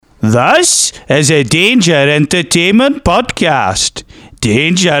This is a Danger Entertainment podcast.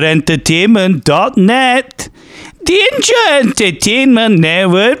 DangerEntertainment.net. Danger Entertainment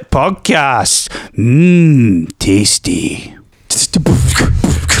Network podcast. Tasty.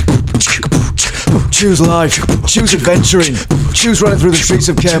 Choose life, choose adventuring, choose running through the streets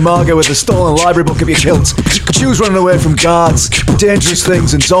of Caermarga with the stolen library book of your kilt, choose running away from guards, dangerous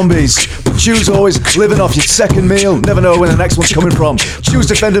things and zombies, choose always living off your second meal, never know when the next one's coming from, choose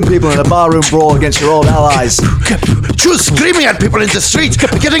defending people in a barroom brawl against your old allies, choose screaming at people in the streets,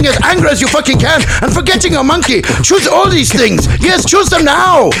 getting as angry as you fucking can, and forgetting your monkey. Choose all these things. Yes, choose them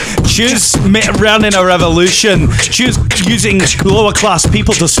now. Choose running a revolution. Choose using lower class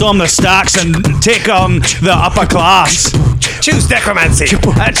people to storm the stacks and take on the upper class. Choose necromancy.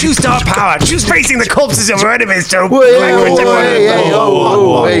 Choose dark power. Choose raising the corpses of your enemies to Felder,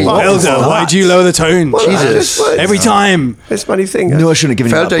 why do you lower the tone? Jesus. Every time. This funny thing. no, I shouldn't have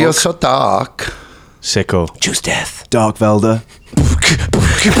given you that Felder, book. you're so dark. Sicko. Choose death. Dark Velda.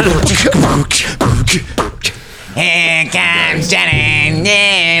 Here comes Jenny.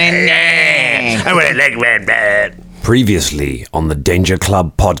 I want to like that. Previously on the Danger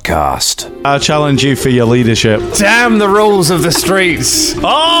Club podcast. I challenge you for your leadership. Damn the rules of the streets.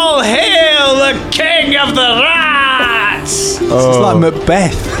 All hail the king of the rats! It's like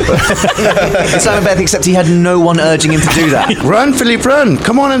Macbeth. It's like Macbeth, except he had no one urging him to do that. Run, Philip, run.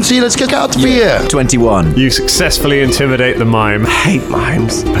 Come on, MC, let's get out of here. 21. You successfully intimidate the mime. I hate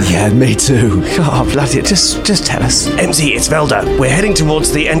mimes. Yeah, me too. Oh, bloody it. Just tell us. MC, it's Velda. We're heading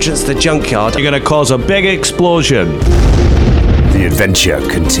towards the entrance to the junkyard. You're going to cause a big explosion. The adventure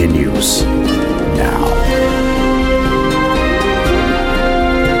continues now.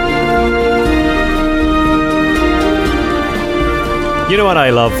 You know what I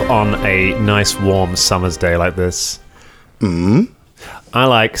love on a nice warm summer's day like this? I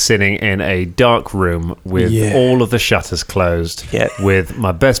like sitting in a dark room with all of the shutters closed, with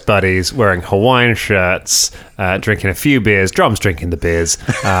my best buddies wearing Hawaiian shirts, drinking a few beers, drums drinking the beers.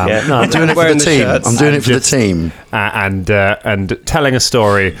 I'm doing it for the team. I'm doing it for the team. And telling a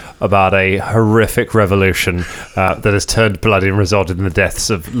story about a horrific revolution that has turned bloody and resulted in the deaths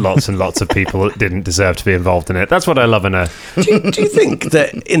of lots and lots of people that didn't deserve to be involved in it. That's what I love in a... Do you think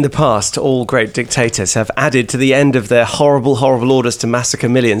that in the past all great dictators have added to the end of their horrible, horrible orders to massacre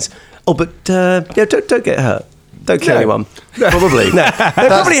millions? Oh, but don't get hurt. Don't kill anyone. Probably. No, they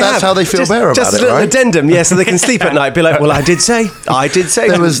probably have. That's how they feel better about just it, a little right? addendum, so they can sleep at night. Be like, well, I did say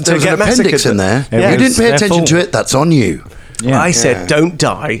There was to an get appendix massacred. in there. Yeah. You didn't pay their attention fault. to it, that's on you. Yeah. I said, don't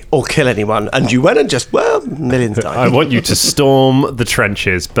die or kill anyone, and you went and just millions died. I want you to storm the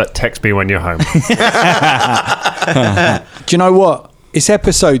trenches, but text me when you're home. Do you know what? It's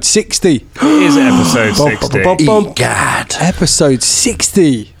episode 60. It is episode 60. Egad. Episode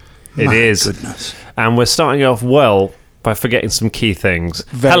 60. It is. Goodness. And we're starting off well by forgetting some key things.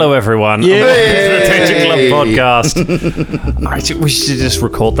 Hello, everyone. Yeah. And welcome to the Danger Club podcast. We should just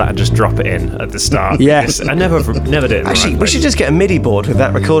record that and just drop it in at the start. Yeah. I never did it. In the Actually, right we place. should just get a MIDI board with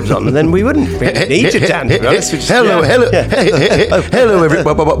that recorded on, and then we wouldn't need to, Dan. To be honest. We just- Hello, everybody.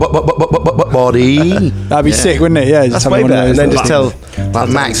 That'd be sick, wouldn't it? Yeah, just That's have way one of better. And those then just little- tell Like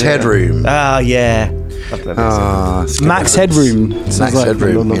Max Headroom. yeah. Max Headroom. Sounds Max like-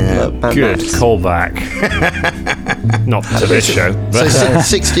 Headroom, yeah. Good callback. Not to this show. So But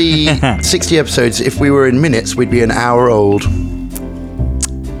 60 episodes, if we were in minutes, we'd be an hour old.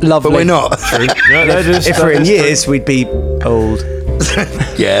 Lovely. But we're not. If we're in years, we'd be old.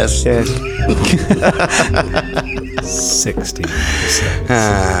 Yes. Yes. 60%.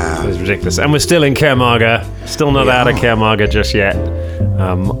 That was ridiculous. And we're still in Caermarga. Still not out of Caermarga just yet.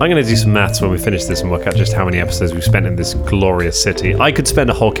 I'm going to do some maths when we finish this and work out just how many episodes we've spent in this glorious city. I could spend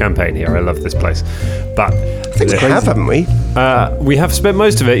a whole campaign here. I love this place. But I think we have, haven't we? we have spent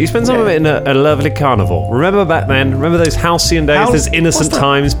most of it. You spent some of it in a lovely carnival. Remember back then? Remember those halcyon days? Those innocent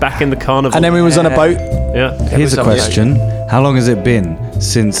times back in the carnival? And then we was on a boat. yeah. Here's a question. How long has it been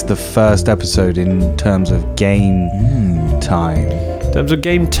since the first episode in terms of game time? In terms of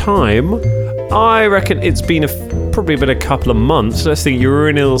game time, I reckon it's been probably been a couple of months. Let's think. You were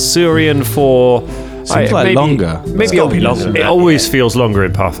in Illyrian for... Seems like longer. Maybe it'll be longer. It always feels longer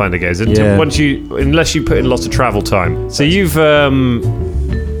in Pathfinder games unless you put in lots of travel time. So you've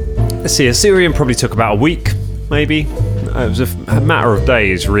let's see, Illyrian probably took about a week, maybe. It was a matter of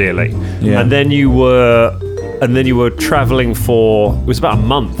days, really. Yeah. And then you were traveling for... It was about a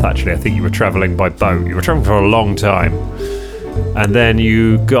month, actually. I think you were traveling by boat. You were traveling for a long time. And then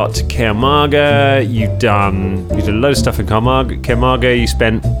you got to Caermarga. You did a load of stuff in Caermarga. You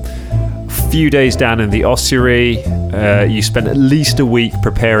spent few days down in the ossuary. You spent at least a week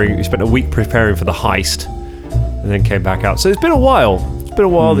preparing. You spent a week preparing for the heist, and then came back out. So it's been a while. It's been a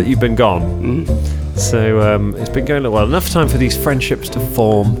while that you've been gone. So it's been going a while. Enough time for these friendships to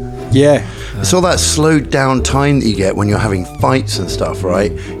form. Yeah. It's all that slowed down time that you get when you're having fights and stuff,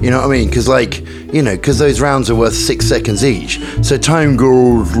 right? You know what I mean? Because, because those rounds are worth 6 seconds each. So time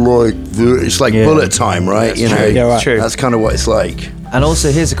goes it's like bullet time, right? That's true. Yeah, right. True. That's kind of what it's like. And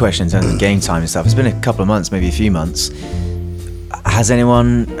also, here's a question in terms of game time and stuff. It's been a couple of months, maybe a few months. Has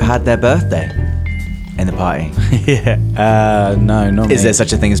anyone had their birthday in the party? No, not me. Is there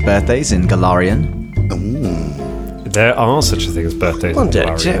such a thing as birthdays in Galarian? There are such a thing as birthdays. One day,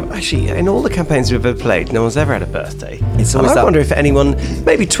 Galarian. actually, in all the campaigns we've ever played, no one's ever had a birthday. It's And always I that- wonder if anyone,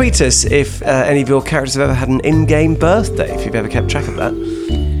 maybe tweet us if any of your characters have ever had an in-game birthday, if you've ever kept track of that.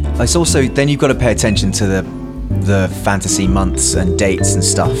 It's also, then you've got to pay attention to the fantasy months and dates and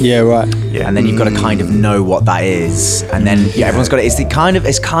stuff. Yeah, right. And then you've got to kind of know what that is, and then everyone's got it. It's kind of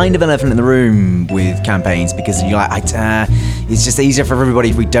an elephant in the room with campaigns, because you're like, it's just easier for everybody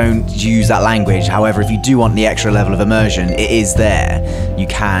if we don't use that language. However, if you do want the extra level of immersion, it is there. You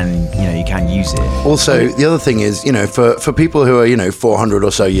can use it. Also, the other thing is, for people who are, 400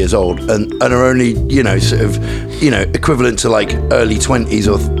 or so years old and are only, equivalent to like early 20s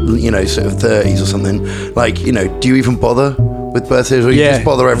or, sort of 30s or something, do you even bother with birthdays? Or you just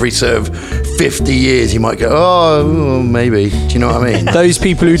bother every sort of 50 years? You might go, oh, maybe. Do you know what I mean? Those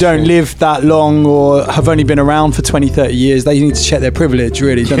people who don't live that long or have only been around for 20, 30 years, they need to check their privilege,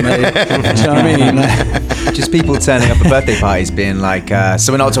 really, don't they? Do you know what I mean? Just people turning up at birthday parties being like,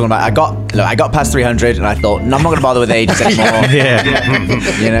 so we're not talking about, I got past 300 and I thought, no, I'm not going to bother with ages anymore.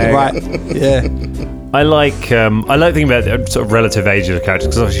 Right, yeah. I like thinking about the sort of relative age of the characters,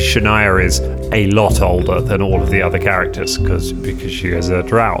 because obviously Shania is a lot older than all of the other characters because she has a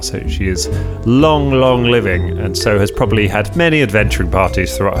drow, so she is long living, and so has probably had many adventuring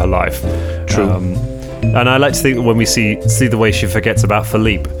parties throughout her life. True. And I like to think that when we see the way she forgets about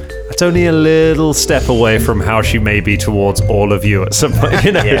Philippe, it's only a little step away from how she may be towards all of you at some point.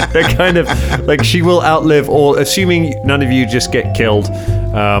 They're kind of like, she will outlive all, assuming none of you just get killed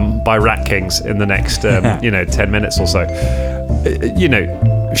by rat kings in the next 10 minutes or so.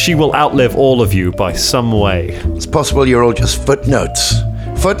 She will outlive all of you by some way. It's possible you're all just footnotes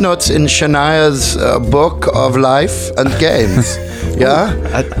in Shania's book of life and games. Yeah,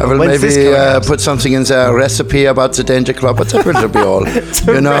 I will when's this maybe coming out? put something in the recipe about the Danger Club, but that will be all.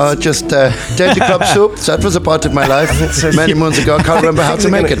 Just Danger Club soup. That was a part of my life many months ago. I can't remember how to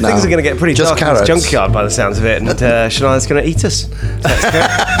make it now. Things are going to get pretty just dark carrots. in this junkyard by the sounds of it, and Shania's going to eat us.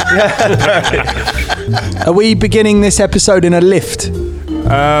 Are we beginning this episode in a lift?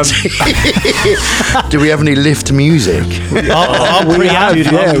 Do we have any lift music? Our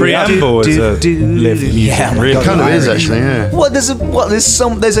preamble is a lift music. Yeah, really. It kind of is actually. Yeah. There's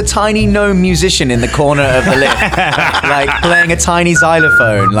a tiny gnome musician in the corner of the lift, like playing a tiny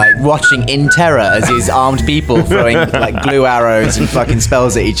xylophone, like watching in terror as his armed people throwing like glue arrows and fucking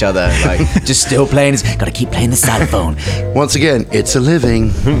spells at each other, like just still playing. Gotta keep playing the xylophone. Once again, it's a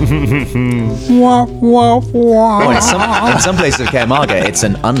living. Wah, wah, wah. Oh, in some places of Caermarga, it's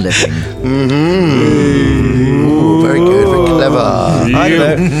an unliving. Ooh, very good, very clever. I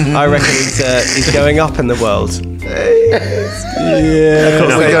don't know. I reckon he's going up in the world. Yeah. We're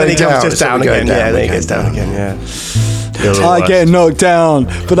Then going he down. comes just So down we're going again. Yeah, down, then he we're goes going down down. again. Yeah. I get knocked down,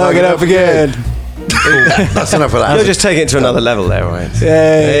 but I get up again. That's enough of that. You're just taking it to another level there, right?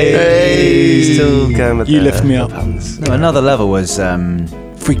 Hey. Still going with You the lift me up. puns. No, another level was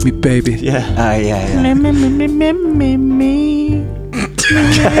Freak me, baby. Yeah. yeah.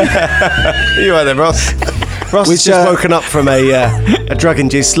 You right there, Ross? Ross has just woken up from a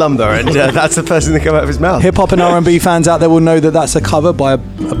drug-induced slumber, and that's the first thing that came out of his mouth. Hip hop and R&B fans out there will know that that's a cover by a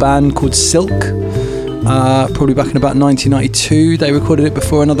band called Silk. Probably back in about 1992. They recorded it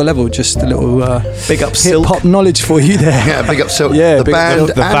before Another Level. Just a little Big up hip Silk. hop knowledge for you there. Yeah, big up Silk. Yeah, the big up band Silk.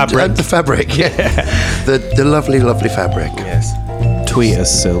 The fabric. and the fabric. Yeah, the lovely fabric. Yes. Tweet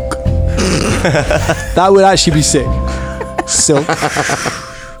us, Silk. That would actually be sick. Silk.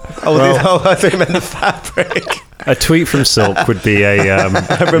 I think you meant the fabric. A tweet from Silk would be a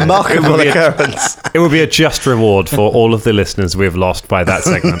Remarkable occurrence. It would be a just reward for all of the listeners we've lost by that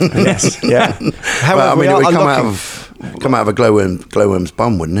segment. Yes. Yeah. Well, I mean, it would come out unlocking. of a glowworm's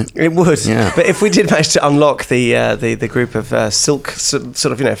bum, wouldn't it? It would, Yeah. But if we did manage to unlock the group of Silk sort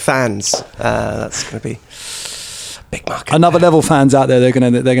of fans, that's going to be big market. Another Level fans out there, they're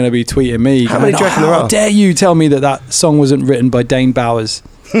gonna be tweeting me. How many do you reckon there How are? dare you tell me that song wasn't written by Dane Bowers?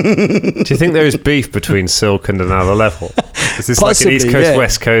 Do you think there is beef between Silk and Another Level? Is this like an Possibly, East Coast, yeah.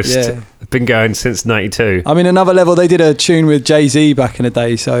 West Coast Yeah. been going since '92. I mean, another level, they did a tune with Jay-Z back in the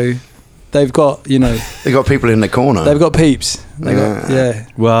day, so they've got, you know, They got people in the corner. they've got peeps. They got, yeah.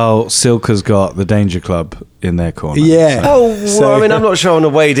 Well, Silk has got the Danger Club in their corner. Yeah. Oh, well, So- I mean, I'm not sure I want to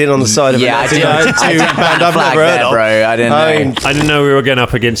wade in on the side of Yeah, I it. didn't. I didn't band I've flag never heard there, of. bro. I didn't know. I mean, I didn't know we were going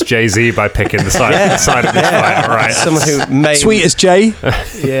up against Jay-Z by picking the side, side of this fight. Right. someone who made Sweet as Jay,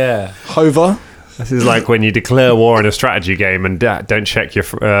 Yeah. Hover. This is like when you declare war in a strategy game and don't check your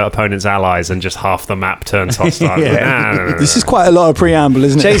opponent's allies and just half the map turns hostile. Nah. This is quite a lot of preamble,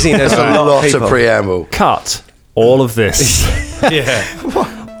 isn't it? Jay-Z knows a a lot lot of people. of preamble. Cut all of this.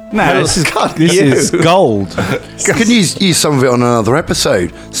 No, this is gold. Can you use some of it on another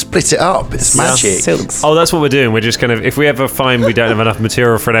episode? Split it up. It's magic. Silks. Oh, that's what we're doing. We're just going to, if we ever find we don't have enough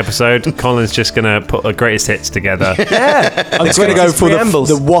material for an episode, Colin's just going to put the greatest hits together. I'm just going to go Greatest for preambles.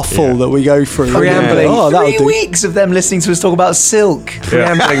 the waffle that we go through. Preambling. Oh, that'll 3 do. weeks of them listening to us talk about silk.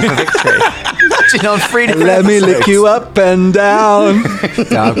 Preambling for victory. Imagine on 3 different Let me lick episodes. you up and down.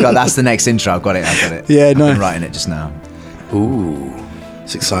 No, that's the next intro. I've got it. Yeah, I've nice. been writing it just now. Ooh,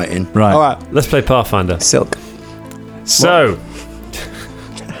 it's exciting. Right. All right. Let's play Pathfinder. Silk. So,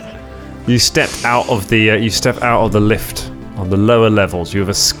 you step out of the lift on the lower levels. You have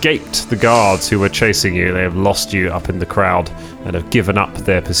escaped the guards who were chasing you. They have lost you up in the crowd and have given up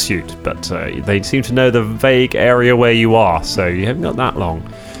their pursuit. But they seem to know the vague area where you are, so you haven't got that long.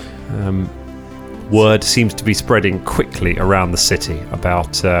 Word seems to be spreading quickly around the city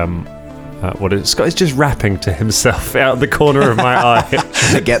about what is Scott is just rapping to himself out of the corner of my eye.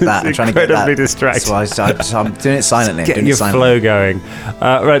 I get that. I'm trying to get that. Incredibly distracting. So I'm doing it silently. I'm Getting doing your it silently. flow going.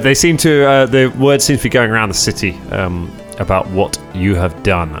 Right, they seem to. The word seems to be going around the city about what you have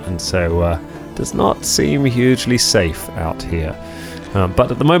done, and so does not seem hugely safe out here.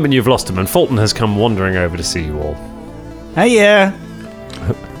 But at the moment, you've lost him, and Fulton has come wandering over to see you all. Hey, yeah.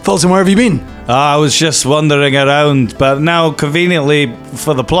 Fulton, where have you been? I was just wandering around, but now conveniently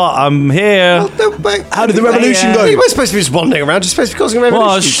for the plot, I'm here. How did the revolution go? You weren't supposed to be just wandering around. You're supposed to be causing a revolution.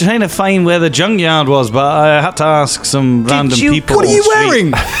 Well, I was trying to find where the junkyard was, but I had to ask some random you- people. What are on you the street.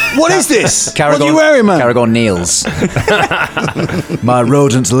 wearing? What is this? What are Caragor- you wearing, man? Caragor kneels. My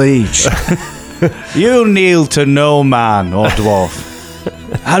rodent liege. You kneel to no man or dwarf.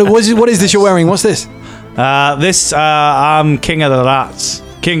 What is this you're wearing? What's this? I'm king of the rats.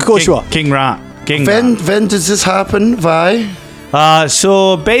 King, Of course king, you are. King rat. King When does this happen? Why? rat.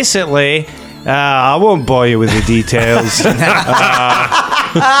 So basically, I won't bore you with the details.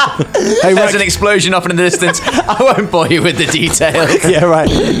 Hey, There's right. an explosion off in the distance. I won't bore you with the details. Yeah, right.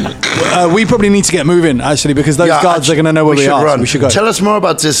 We probably need to get moving, actually, because those guards are going to know where we should are. Run. So we should go. Tell us more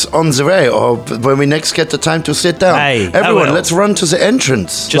about this on the way, or when we next get the time to sit down. Hey, I everyone, will. let's run to the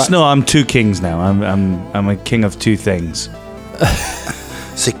entrance. Just know I'm two kings now. I'm a king of two things.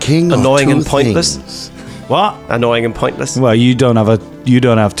 The king. Annoying of two and pointless. things. What? Annoying and pointless. Well, you don't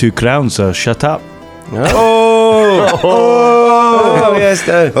have two crowns, so shut up. Oh, yes,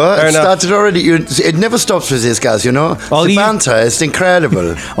 no. Well, Fair it enough. started already. It never stops with these guys, you know. Well, the you- banter is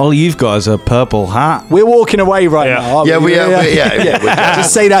incredible. All you've got is a purple hat. We're walking away right Yeah. now. Aren't Yeah, we are. Yeah.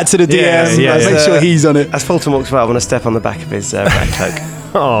 Just say that to the DM. Yeah, Make yeah. sure he's on it. As Fulton walks by, I want to step on the back of his red cloak.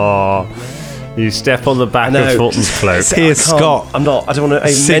 Oh, you step on the back I of know. Fulton's cloak. Here's I can't- Scott. I don't want to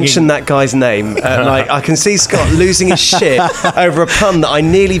Singing. mention that guy's name. Like I can see Scott losing his shit over a pun that I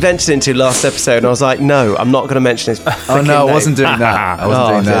nearly ventured into last episode, and I was like, no, I'm not going to mention his. Oh no, I wasn't doing that. I wasn't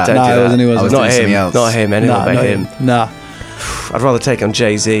doing that. Don't No, do it that. wasn't, he wasn't. I was Not doing him. something else. Not him. Anyone Nah, but not him. Nah. I'd rather take on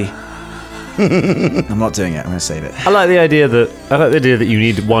Jay-Z. I'm not doing it. I'm going to save it. I like the idea that you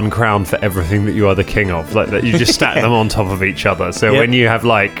need one crown for everything that you are the king of. Like that, you just stack them on top of each other. So Yep. when you have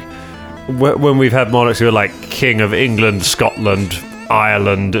like, when we've had monarchs who are like king of England, Scotland,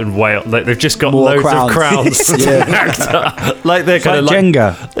 Ireland, and Wales, like they've just got More loads crowns. of crowns. like they're kind of Like like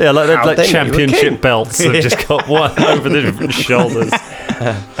Jenga. yeah, like they're like they knew you were king. championship belts. They've just got one over the different shoulders.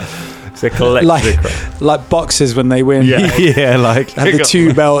 It's a collection of crowns. Like boxers when they win. Yeah. Yeah, like Have the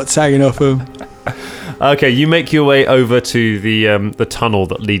two belts hanging off them. Okay, you make your way over to the tunnel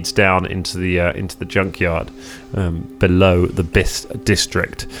that leads down into the junkyard below the Bist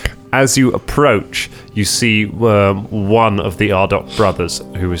district. As you approach, you see one of the Ardok brothers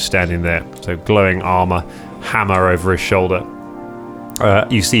who is standing there, so glowing armor, hammer over his shoulder.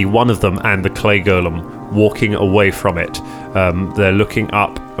 You see one of them and the clay golem walking away from it. They're looking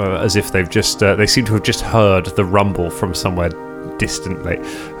up as if they've just they seem to have just heard the rumble from somewhere distantly,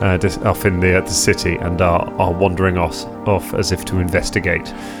 off in the city, and are wandering off as if to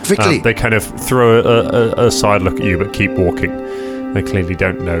investigate. Quickly. They kind of throw a side look at you, but keep walking. They clearly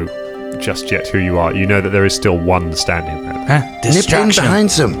don't know just yet who you are. You know that there is still one standing there. Nip in behind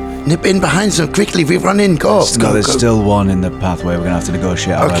them. Nip in behind them quickly. We run in. Go. No, there's still one in the pathway. We're gonna have to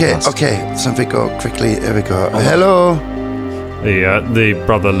negotiate. our way past. Okay. So we go quickly. Here we go. Hello. The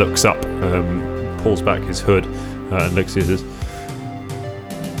brother looks up, pulls back his hood, and looks at you and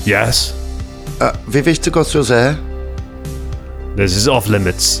says, yes? We wish to go through there. This is off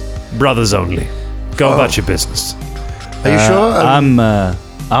limits. Brothers only. Go about your business. Are you sure?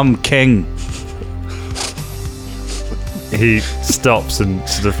 I'm king. He stops and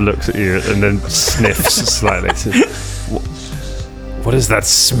sort of looks at you and then sniffs slightly. What is that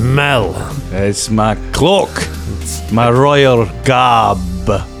smell? It's my cloak. It's my royal garb.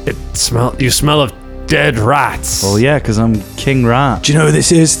 You smell of dead rats. Well, yeah, because I'm King Rat. Do you know who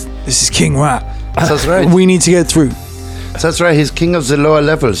this is? This is King Rat. That's right. We need to get through. That's right. He's king of the lower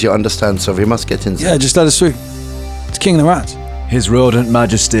levels, you understand, so we must get in there. Yeah, just let us through. It's King of the Rats. His Rodent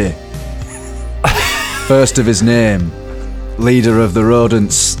Majesty. First of his name. Leader of the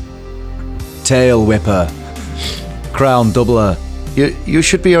rodents. Tail whipper. Crown doubler. You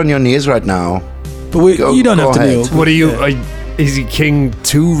should be on your knees right now. But you don't have to kneel. What are you... Is he king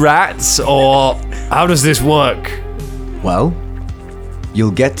to rats, or how does this work? Well,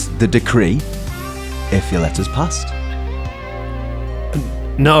 you'll get the decree if you let us past.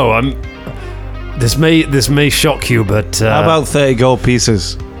 No, This may shock you, but How about 30 gold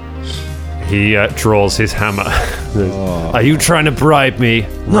pieces? he draws his hammer. Are you trying to bribe me,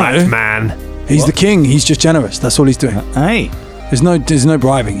 rat man? He's the king. He's just generous. That's all he's doing. Hey. There's no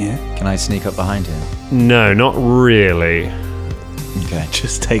bribing here. Can I sneak up behind him? No, not really. Okay.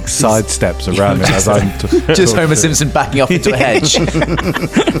 Just take side steps around it as I'm... Just Homer Simpson backing off into a hedge.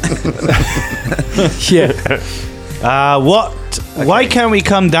 Yeah. What? Okay. Why can't we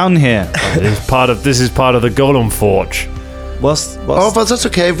come down here? This is part of the Golem Forge. Oh, but that's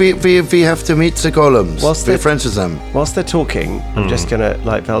okay. We have to meet the golems. We're friends with them. Whilst they're talking, I'm just gonna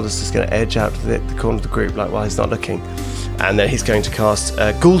Velda's just gonna edge out to the corner of the group, while he's not looking, and then he's going to cast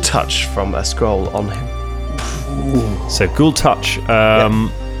Ghoul Touch from a scroll on him. Ooh. So Ghoul Touch,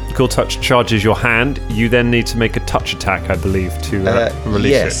 Ghoul Touch charges your hand. You then need to make a touch attack, I believe, to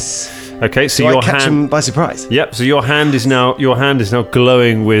release it. Okay, so your I catch him by surprise. Yep. So your hand is now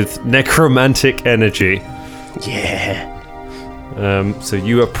glowing with necromantic energy. Yeah. So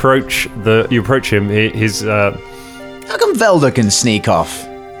you approach him. His How come Velda can sneak off?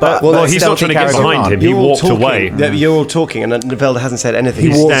 Well, he's not trying to get behind him. He walked away. You're all talking, and Velda hasn't said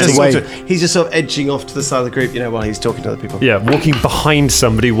anything. He walked away. He's just sort of edging off to the side of the group, while he's talking to other people. Yeah, walking behind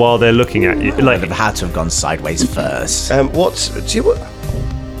somebody while they're looking at you. I'd have had to have gone sideways first. What do you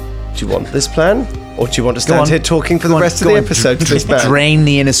want this plan? Or do you want to stand here talking for the rest of the episode to this man? Drain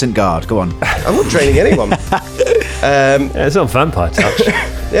the innocent guard. Go on. I'm not draining anyone. It's not vampire touch.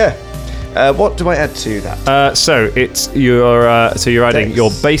 Yeah. What do I add to that? So you're adding Dex.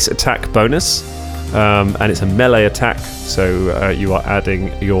 your base attack bonus, and it's a melee attack. So you are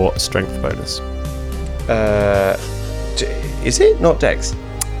adding your strength bonus. Is it not Dex?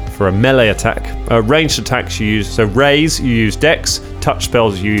 For a melee attack, ranged attacks you use. So raise you use Dex, touch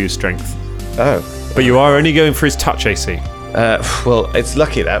spells you use strength. Oh. But you are only going for his touch AC. Well, it's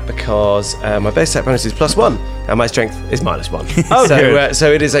lucky that because my base attack bonus is +1 and my strength is -1. Oh, good. So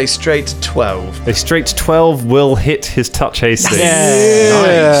it is a straight 12. A straight 12 will hit his touch AC.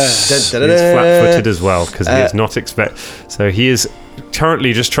 Nice. He's flat-footed as well because he is not So he is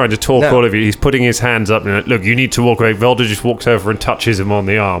currently just trying to talk all of you. He's putting his hands up and look, you need to walk away. Velda just walks over and touches him on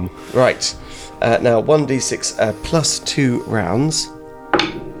the arm. Right. Now 1d6 +2 rounds.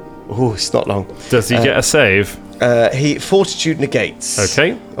 Oh, it's not long. Does he get a save? He fortitude negates.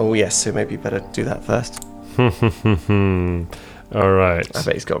 Okay. Oh yes, so maybe better do that first. All right. I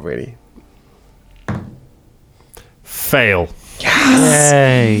bet he's got really. Fail. Yes.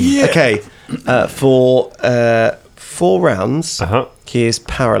 Yay. Yeah. Okay. For 4 rounds, he is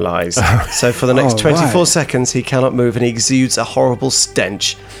paralysed. So for the next 24 seconds, he cannot move, and he exudes a horrible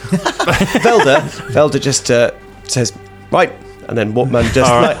stench. Velda just says, "Right." And then Whatman just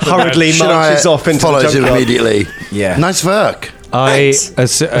hurriedly marches off into the junkyard. Follows him immediately. Yeah. Nice work.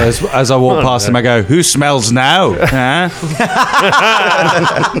 As I walk past him, I go, "Who smells now?" Huh?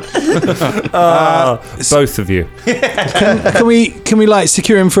 Both of you. Can we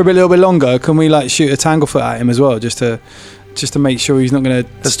secure him for a little bit longer? Can we shoot a tanglefoot at him as well, just to make sure he's not going to...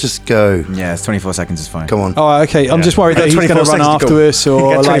 Let's just go. Yeah, 24 seconds is fine. Come on. Oh, okay. I'm just worried that he's going to run after us,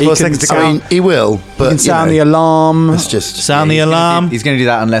 or he will, but he can sound the alarm. Let's just sound the alarm. He's going to do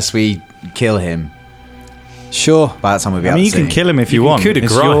that unless we kill him. Sure. By that time we'll be you can kill him if you want. Could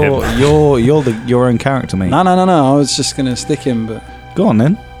it's him. You're your own character, mate. No. I was just going to stick him, but... Go on,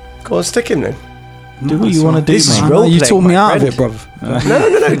 then. Go on, stick him then. Do what you want to do, This is man. role You playing, talk me my out of friend. it, bruv.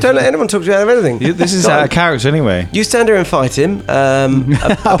 No. Don't let anyone talk to you out of anything. This is Go out on. of character anyway. You stand there and fight him. I A wasn't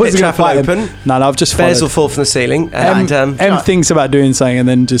pit going to trap will fight open. him. No, I've just Bears will followed. fall from the ceiling. And M thinks about doing something and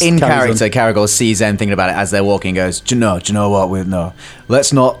then just In carries character, Caragor sees them thinking about it as they're walking and goes, do you know what? No.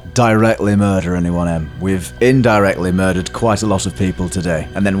 Let's not directly murder anyone, Em. We've indirectly murdered quite a lot of people today.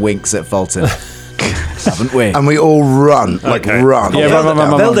 And then winks at Fulton. Haven't we? And we all run, run. Yeah, run.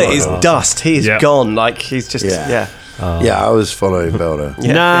 Velda is dust. He is Yeah. gone. Like, he's just, Yeah. Yeah, I was following Velda.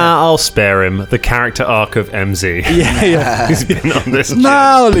 I'll spare him. The character arc of MZ. Yeah. He's been on this. No,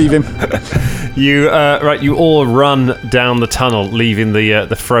 I'll leave him. You you all run down the tunnel, leaving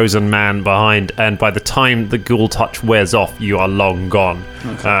the frozen man behind. And by the time the ghoul touch wears off, you are long gone,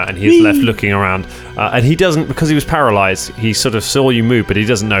 and he's left looking around. And he doesn't, because he was paralyzed. He sort of saw you move, but he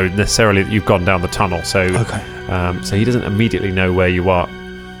doesn't know necessarily that you've gone down the tunnel. So so he doesn't immediately know where you are.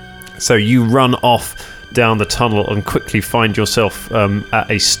 So you run off down the tunnel and quickly find yourself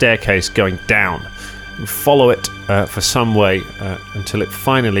at a staircase going down. You follow it for some way until it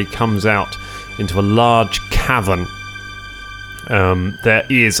finally comes out into a large cavern. There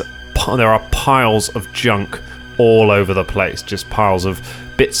are piles of junk all over the place, just piles of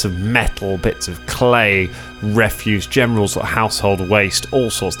bits of metal, bits of clay, refuse, general sort of household waste, all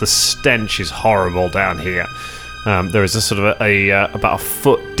sorts. The stench is horrible down here. There is a sort of about a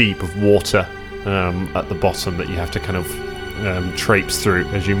foot deep of water at the bottom that you have to kind of traipse through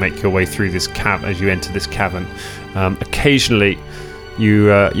as you make your way through this as you enter this cavern. Occasionally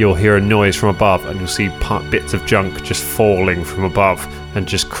you'll hear a noise from above, and you'll see bits of junk just falling from above and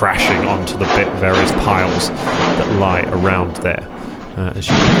just crashing onto the various piles that lie around there. As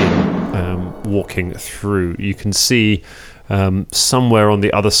you begin walking through, you can see somewhere on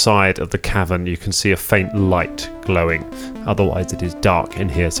the other side of the cavern, you can see a faint light glowing. Otherwise, it is dark in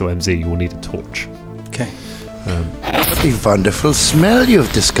here, so MZ, you will need a torch. Okay. What a wonderful smell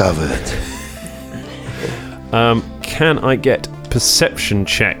you've discovered. Can I get perception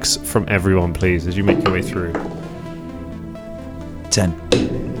checks from everyone, please, as you make your way through? 10.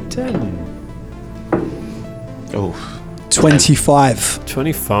 25.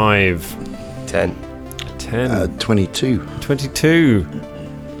 25. 10. 22. 22.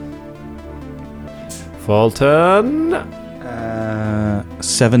 Fulton.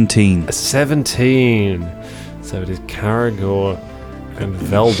 17. 17. So it is Caragor and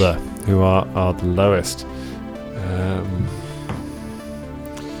Velda who are the lowest.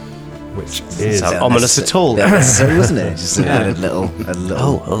 Which is ominous at all. So, wasn't it? Just a little.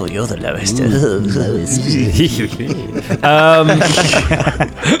 Oh, you're the lowest.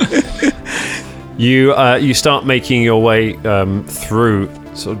 You start making your way through,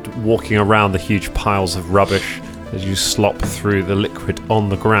 sort of walking around the huge piles of rubbish as you slop through the liquid on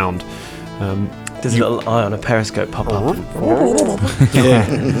the ground. There's a little eye on a periscope pop up.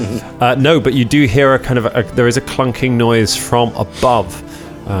 No, but you do hear a kind of there is a clunking noise from above.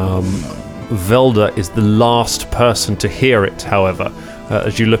 Velda is the last person to hear it, however,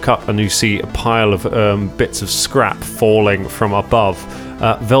 as you look up and you see a pile of bits of scrap falling from above.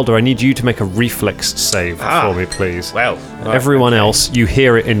 Velda, I need you to make a reflex save for me, please. Well, everyone else, you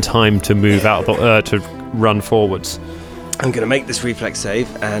hear it in time to move out to run forwards. I'm going to make this reflex save,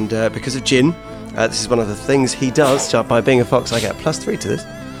 and because of Jin, this is one of the things he does. So by being a fox, I get +3 to this.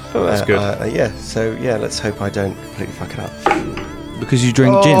 Oh, that's good. Let's hope I don't completely fuck it up. Because you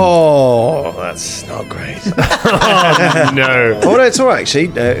drink gin. Oh, that's not great. No. Oh, no, it's all right, actually.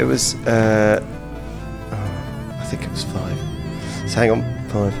 It was, I think it was 5. So hang on.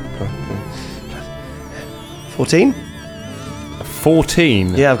 5. 14?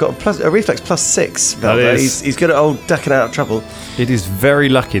 14. Yeah, I've got a reflex +6. That Velda. is- He's good at old ducking out of trouble. It is very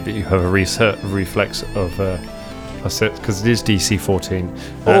lucky that you have a reflex of +6, because it is DC 14.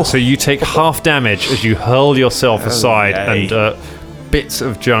 So you take half damage as you hurl yourself aside, and bits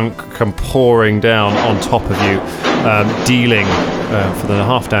of junk come pouring down on top of you, dealing, for the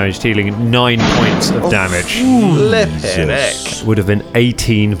half damage, dealing 9 points of damage. Flippin' heck. Would have been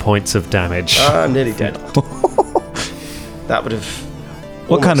 18 points of damage. I'm nearly dead. That would have...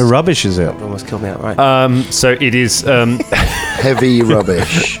 What kind of rubbish is it? Almost killed me outright. So it is... Heavy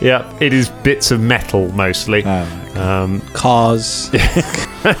rubbish. Yeah, it is bits of metal, mostly. Cars.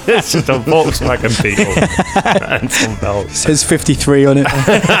 It's just a Volkswagen people. And some belts. Says 53 on it.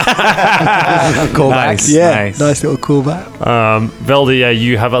 Nice. Yeah, nice little callback. Velda,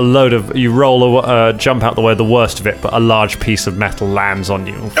 you have a load of... You roll jump out the way, the worst of it, but a large piece of metal lands on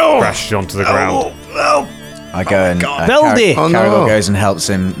you and crashes onto the ground. I go and Veldy! Caragor goes and helps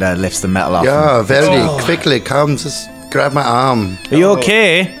him, lifts the metal off. Yeah, Veldy, quickly come, just grab my arm. Are you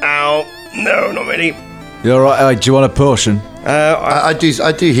okay? No, not really. You all right? Do you want a potion? I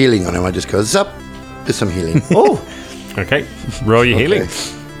do healing on him. I just go zap. There's some healing. Oh, Okay, roll your healing.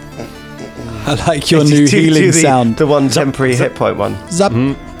 I like your new Do healing sound. The one temporary hit point one. Zap.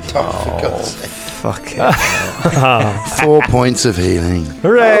 Oh, for God's sake. Fuck it. 4 points of healing.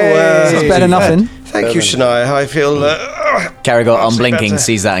 Hooray! It's better than nothing. Thank you, Shania. I feel... Caragor, on Actually blinking, better.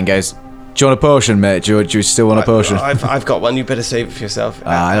 sees that and goes, "Do you want a potion, mate? Do you still want a potion?" I've got one. You better save it for yourself.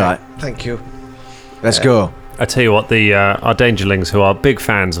 All right. Thank you. Let's go. I tell you what, our Dangerlings, who are big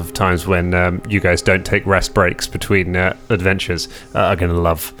fans of times when you guys don't take rest breaks between adventures, are going to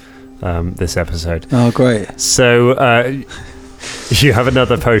love this episode. Oh, great. So you have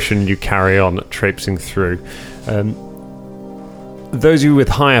another potion. You carry on traipsing through. Those of you with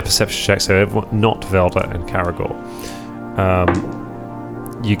higher perception checks, so not Velda and Caragor,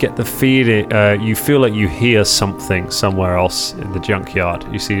 you get the feeling, you feel like you hear something somewhere else in the junkyard.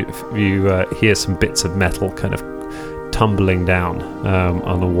 You hear some bits of metal kind of tumbling down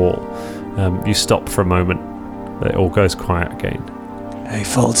on the wall. You stop for a moment. It all goes quiet again. Hey,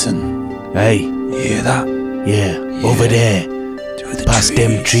 Fulton. Hey, You hear that? yeah, over there, past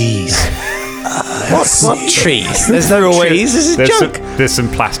them trees. What trees? There's no trees. This is junk. There's some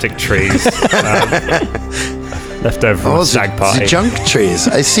plastic trees left over from a stag party. The junk trees.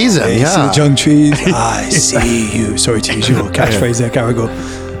 I see them. Hey, Yeah. the junk trees. I see you. Sorry to use your catchphrase there,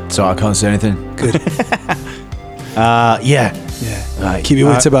 Caragor. So I can't say anything. Good. Yeah. Yeah. Right. Keep your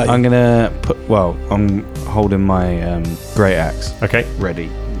wits about you. I'm gonna put. Well, I'm holding my great axe Okay, ready.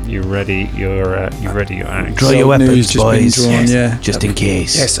 you ready? You ready? Your axe. Draw your Old news weapons, just been boys. drawn, yeah. Just in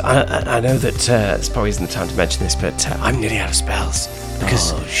case. Yes, I know that this probably isn't the time to mention this, but I'm nearly out of spells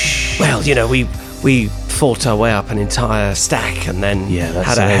because, well, you know, we fought our way up an entire stack and then Yeah, that's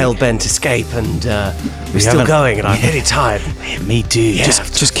had a right. hell-bent escape, and we're still haven't- going, and I'm really tired. Me too. Yeah.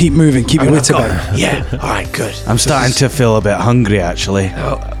 Just keep moving. Keep your wits about you. Yeah. All right. Good. I'm starting to feel a bit hungry, actually.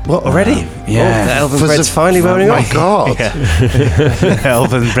 What already? yeah. Oh, the elven For bread's the- finally wearing Oh my off. God.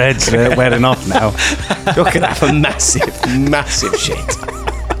 Elven bread's wearing off now. You're gonna have a massive shit.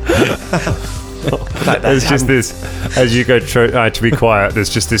 There's just this, as you go to be quiet, there's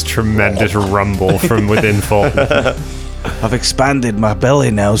just this tremendous rumble from within Fulton. I've expanded my belly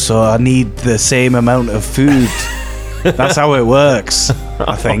now, so I need the same amount of food. That's how it works,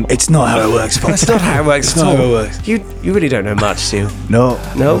 I think. It's not how it works, Fulton. That's not how it works It's at not how it all. works. You really don't know much, Sue. No.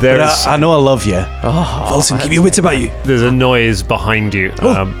 No. But There's- I know I love you. Fulton, keep your wits about you. There's a noise behind you,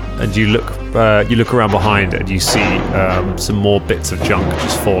 and you look around behind, and you see some more bits of junk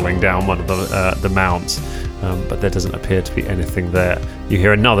just falling down one of the mounds. But there doesn't appear to be anything there. You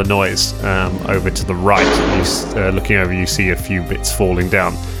hear another noise over to the right. Looking over, you see a few bits falling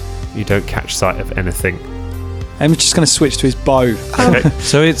down. You don't catch sight of anything. I'm just going to switch to his bow. Okay.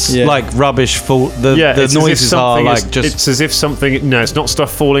 So it's Yeah. like rubbish. The Yeah, it's as if noises are something like is- just. It's as if something. No, it's not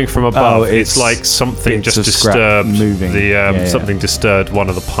stuff falling from above. Oh, it's it's like something bits just of scrap disturbed moving. the Yeah. something disturbed one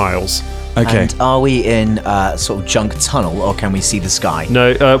of the piles. Okay. And are we in a sort of junk tunnel, or can we see the sky?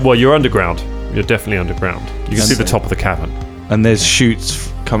 No, well, you're underground. You're definitely underground. You can see the top of the cavern. And there's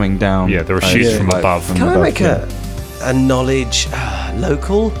shoots coming down. Yeah, there are shoots from like, above. Can I above, make yeah. a knowledge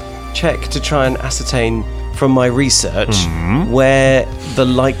local check to try and ascertain from my research where the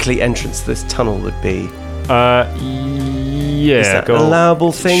likely entrance to this tunnel would be? Yeah, Is that go an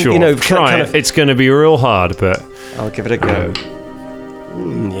allowable thing? Sure, You know, try kind it. of- It's going to be real hard, but I'll give it a go.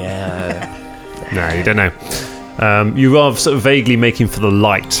 Yeah. no, you don't know. You are sort of vaguely making for the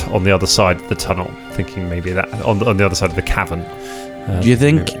light on the other side of the tunnel, thinking maybe that on the other side of the cavern. Do you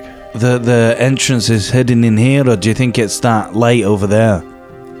think the entrance is hidden in here, or do you think it's that light over there?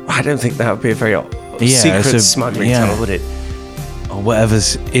 I don't think that would be a very Yeah, secret it's a- smuggling yeah. tunnel, would it? Or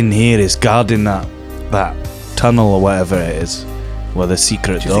whatever's in here is guarding that tunnel or whatever it is. Well, the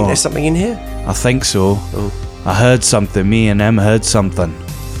secret Do you door. think there's something in here? I think so. Oh. I heard something. Me and Em heard something.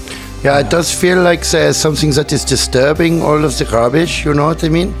 Yeah, it does feel like there's something that is disturbing all of the rubbish, you know what I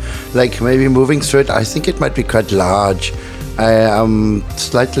mean? Like maybe moving through it. I think it might be quite large. I am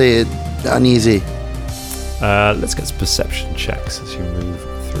slightly uneasy. Let's get some perception checks as you move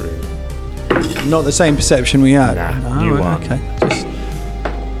through. Not the same perception we had. Nah, new one. Okay. Just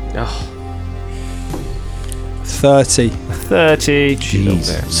Oh, 30. 30.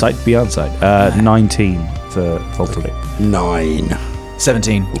 Jeez. Sight beyond sight. 19 for Fulton. 9.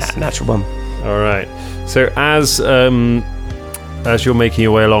 17. natural one. All right. So as you're making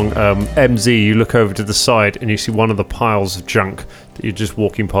your way along, MZ, you look over to the side and you see one of the piles of junk that you're just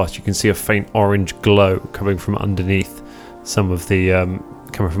walking past. You can see a faint orange glow coming from underneath some of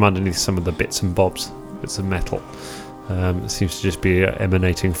the bits and bobs, bits of metal. It seems to just be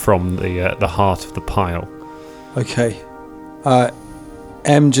emanating from the heart of the pile. Okay.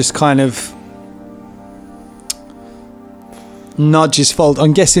 M just kind of nudges Fulton.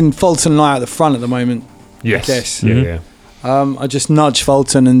 I'm guessing Fulton and I are at the front at the moment. Yes. I guess. Yeah. I just nudge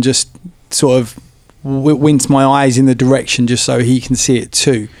Fulton and just sort of wince my eyes in the direction just so he can see it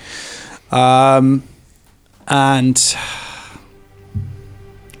too. And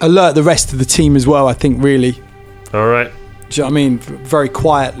alert the rest of the team as well, I think, really. All right. Do you know what I mean? Very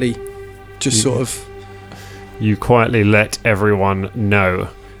quietly, just sort of. You quietly let everyone know.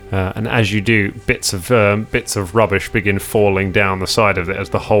 And as you do, bits of rubbish begin falling down the side of it as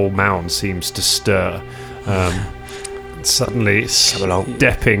the whole mound seems to stir. Suddenly,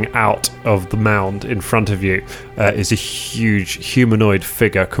 stepping out of the mound in front of you is a huge humanoid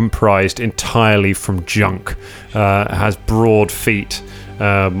figure comprised entirely from junk. It has broad feet,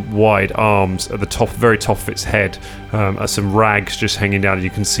 wide arms at the very top of its head. Some rags just hanging down. You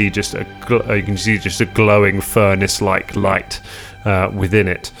can see just a glowing furnace-like light within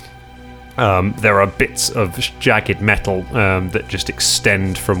it. There are bits of jagged metal that just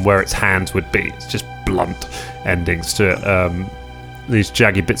extend from where its hands would be. It's just blunt endings to it. These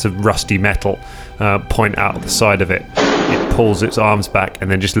jagged bits of rusty metal point out of the side of it. It pulls its arms back and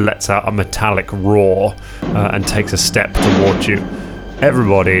then just lets out a metallic roar and takes a step towards you.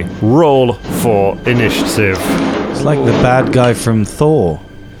 Everybody, roll for initiative. It's like the bad guy from Thor.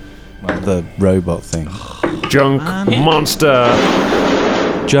 Like the robot thing. Junk monster.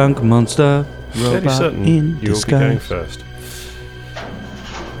 Junk monster. Fairly Robot certain in you'll disguise. be going first.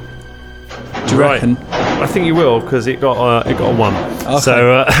 Do you reckon? I think you will because it got a 1. Okay.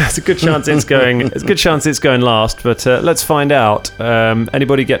 So it's a good chance it's going. It's a good chance it's going last. But let's find out.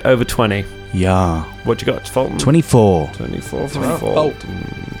 Anybody get over 20? Yeah. What you got, Fulton? 24. 24 for Fulton.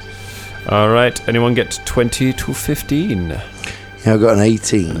 All right. Anyone get 20 to 15? Yeah, I got an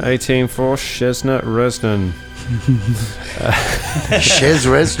 18. 18 for Chesnut Resnan. Shez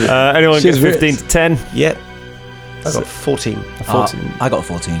Resnan. Anyone get 15 to 10? Yep. I got 14. A 14. I got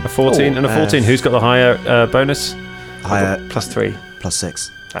 14. A 14 and a 14. Who's got the higher bonus? Higher +3.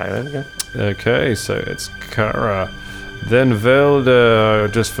 +6. There we go. Okay, so it's Kara. Then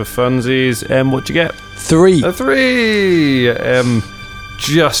Velda, just for funsies. What you get? 3. A 3.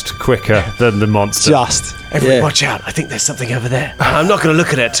 Just quicker than the monster. Just. Everyone, watch out. I think there's something over there. I'm not going to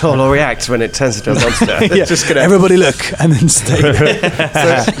look at it at all or react when it turns into a monster. Yeah. Just gonna, Everybody look and then stay.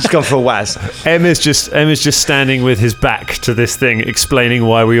 just gone for a waz. M is just standing with his back to this thing, explaining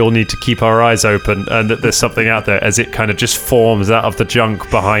why we all need to keep our eyes open and that there's something out there as it kind of just forms out of the junk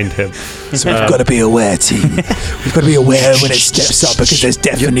behind him. So we've got to be aware, team. We've got to be aware when it steps up because there's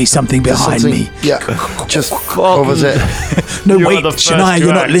definitely something behind me. Yeah, just what was it? No, You are wait, the first Shania, to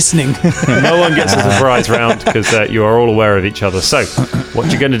you're not act. listening. No one gets a surprise round because you are all aware of each other. So,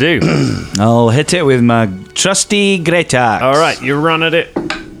 what you going to do? I'll hit it with my trusty great axe. All right, you run at it.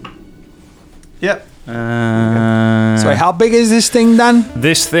 Yep. Sorry, how big is this thing, Dan?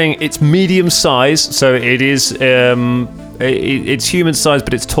 This thing, it's medium size, so it is. It's human size,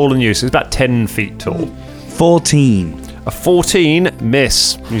 but it's taller than you, so it's about 10 feet tall. 14. A 14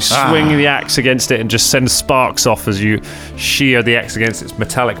 miss. You swing the axe against it and just send sparks off as you shear the axe against its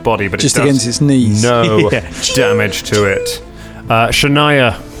metallic body, but Just it does against its knees. no damage to it.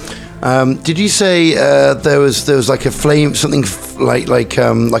 Shania, Did you say there was like a flame, something like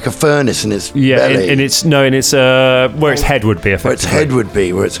a furnace in its belly? in its where its head would be. Where its head would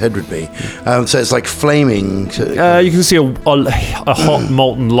be. So it's like flaming. You can see a hot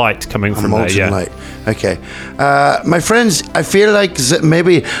molten light coming from molten there. Yeah. light. Okay. My friends, I feel like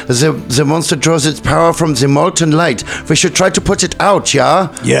maybe the monster draws its power from the molten light. We should try to put it out,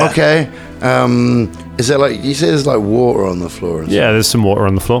 yeah? Yeah. Okay. Is there like, you say there's like water on the floor? And Yeah, there's some water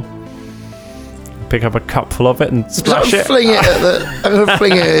on the floor. Pick up a cup full of it and splash it. I'm gonna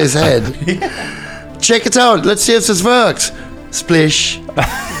fling it at his head. Check it out. Let's see if this works. Splish.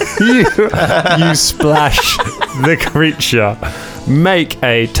 You splash the creature. Make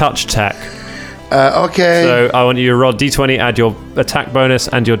a touch attack. Okay. So I want you to roll d20, add your attack bonus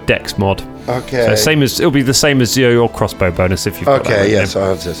and your dex mod. Okay. So it'll be the same as your crossbow bonus if you've got that. Okay, yes, I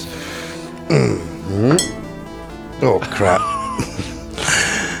have this. Oh, crap.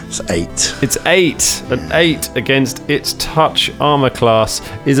 It's 8. It's 8. An 8 against its touch armor class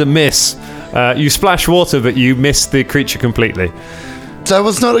is a miss. You splash water, but you miss the creature completely. That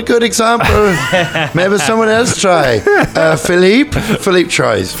was not a good example. Maybe someone else try. Philippe? Philippe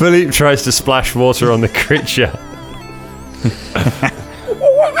tries. Philippe tries to splash water on the creature.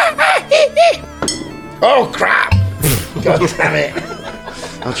 Oh, crap. God damn it.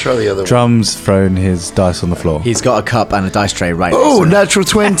 I'll try the other one. Drum's thrown his dice on the floor. He's got a cup and a dice tray right Oh, next to him. natural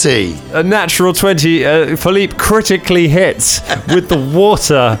 20. A natural 20. Philippe critically hits with the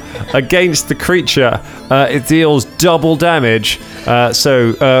water against the creature. It deals double damage.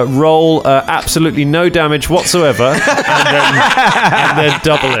 So roll absolutely no damage whatsoever, and then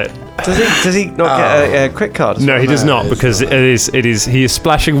double it. Does he not get a crit card? as No, well? he does not, because he is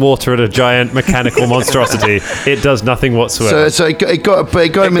splashing water at a giant mechanical monstrosity. It does nothing whatsoever. So it got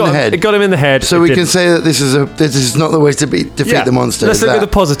him in the head. It got him in the head. So It we did- can say that this is not the way to defeat the monster. Let's is look at that-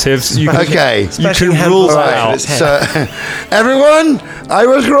 the positives. You can, Okay. you can hand rule pulls that out out. his head. So, everyone, I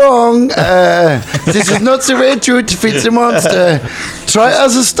was wrong. This is not the way to defeat the monster. Try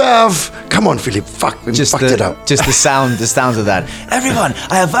other stuff. Come on, Philip. Fuck, we fucked it up. Just the sounds of that. Everyone,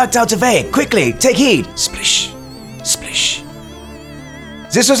 I have worked out a way. Quickly, take heed. Splish, splish.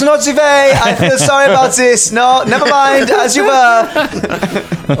 This was not the way. I feel sorry about this. No, never mind. As you were.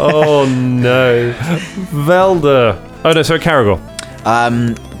 Oh no, Velda. Oh no, sorry, Caragor.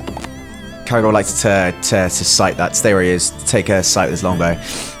 Caragor would like to sight that. Stay where he is. Take a sight with his longbow.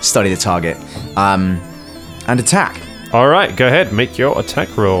 Study the target. And attack. All right, go ahead. Make your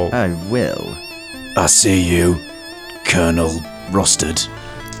attack roll. I will. I see you, Colonel Rusted.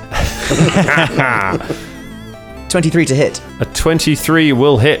 23 to hit. A 23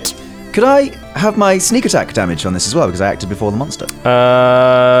 will hit. Could I have my sneak attack damage on this as well, because I acted before the monster?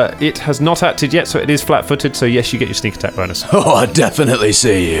 It has not acted yet, so it is flat-footed. So yes, you get your sneak attack bonus. Oh, I definitely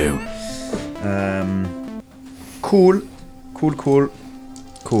see you. Cool.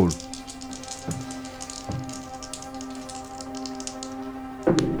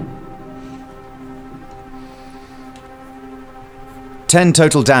 10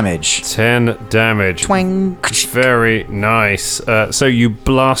 total damage. 10 damage. Twang. Very nice. So you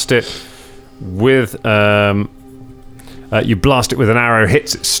blast it with an arrow.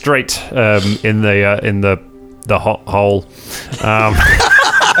 Hits it straight in the hot hole.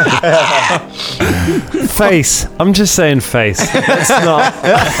 Face. I'm just saying face.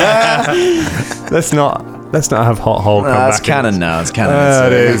 Let's not have hot hole come That's back. canon now. It's canon.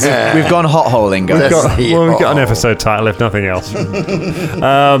 It is. We've gone hot holing, guys. We've got an episode title, if nothing else.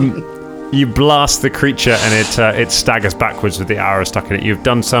 You blast the creature and it staggers backwards with the arrow stuck in it. You've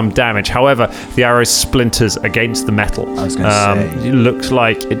done some damage. However, the arrow splinters against the metal. I was gonna say. It looks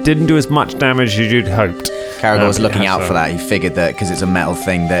like it didn't do as much damage as you'd hoped. Caragor was It looking has out for that. He figured that because it's a metal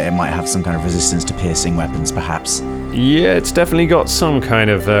thing, that it might have some kind of resistance to piercing weapons, perhaps. Yeah, it's definitely got some kind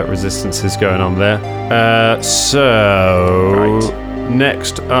of resistances going on there.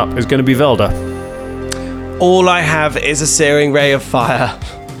 Next up is going to be Velda. All I have is a searing ray of fire.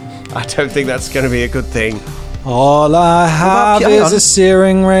 I don't think that's going to be a good thing. All I have hang is on. a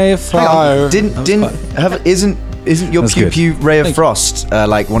searing ray of Hang fire. on. Isn't your That's pew good. pew ray of frost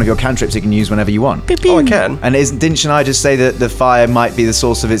like one of your cantrips you can use whenever you want? Oh, I can. And didn't Shania just say that the fire might be the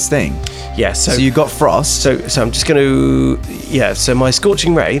source of its thing? Yeah, So you got frost. So I'm just going to... Yeah, so my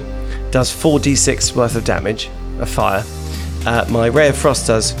Scorching Ray does 4d6 worth of damage of fire. My Ray of Frost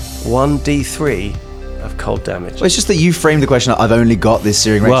does 1d3 of cold damage. Well, it's just that you framed the question. I've only got this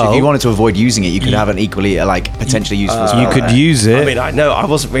searing ray. So if you wanted to avoid using it, you could have an equally potentially useful. You could use it. I mean, I know I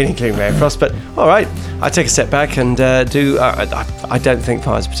wasn't really including Ray of Frost, but all right, I take a step back and do... I don't think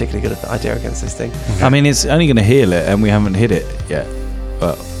fire's a particularly good idea against this thing. I mean, it's only going to heal it, and we haven't hit it yet.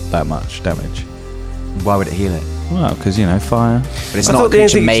 Well, that much damage. Why would it heal it? Well, because, fire. But it's I not thought a the only creature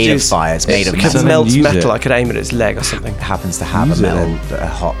thing you made could of do fire. It's made of because metal. it melts use metal. it. I could aim at its leg or something. It happens to have Use a it metal, then. a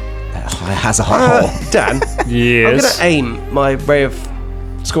hot. It has a hot hole. Dan, I'm Yes. going to aim my Ray of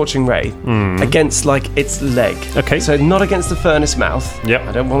Scorching Ray against its leg. Okay. So not against the furnace mouth. Yep.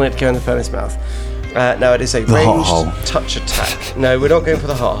 I don't want it to go in the furnace mouth. Now it is a hot ranged hole. touch attack. No, we're not going for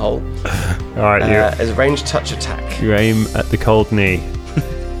the hot hole. All right, It's a ranged touch attack. you aim at the cold knee.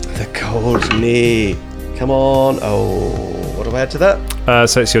 The cold knee. Come on. Oh, what do I add to that?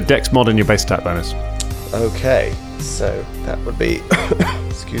 So it's your dex mod and your base attack bonus. Okay, so that would be,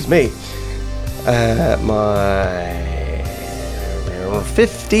 excuse me, my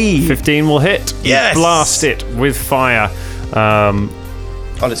 15 15 will hit. Yes! You blast it with fire on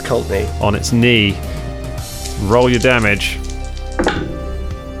its cold knee. on its knee. Roll your damage.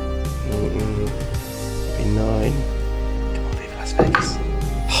 Be 9. Come on, Viva Las Vegas.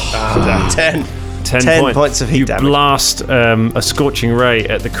 10. 10 points of heat you damage. blast a scorching ray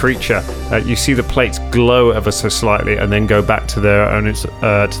at the creature. You see the plates glow ever so slightly and then go back to their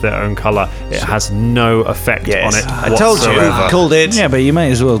own color. It has no effect Yes. on it I told you. whatsoever. Called it. Yeah, but you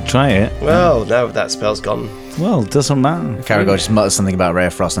may as well try it. Well, now that spell's gone. Well, it doesn't matter. Caragor just mutters something about Ray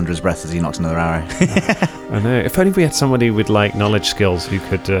of Frost under his breath as he knocks another arrow. I know. If only we had somebody with like knowledge skills who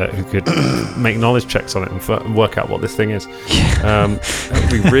could make knowledge checks on it and work out what this thing is. That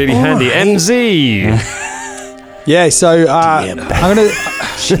would be really handy. MZ. Yeah. So I'm gonna.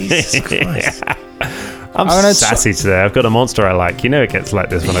 Jesus Christ. I'm gonna sassy today. I've got a monster I like. You know it gets like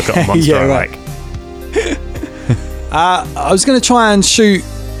this when I've got a monster I right. like. I was gonna try and shoot.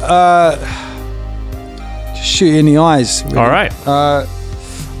 Shoot in the eyes. Really. All right.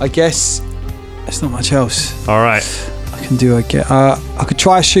 I guess there's not much else All right. I can do. I could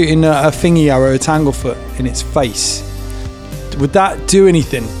try shooting a thingy arrow, a tanglefoot, in its face. Would that do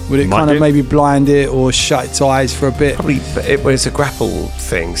anything? Would it Might kind of do. maybe blind it or shut its eyes for a bit? Probably, it's a grapple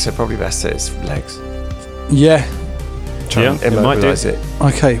thing, so probably best at its legs. Yeah. Try and it might do. immobilise it.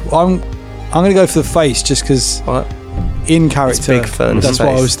 Okay. Well, I'm going to go for the face just because What? in character. big fern That's what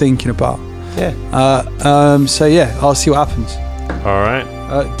I face. was thinking about. Yeah. So yeah, I'll see what happens. All right.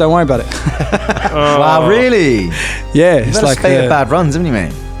 Don't worry about it. Wow, really? Yeah, You've it's had a like spate of bad runs, haven't you,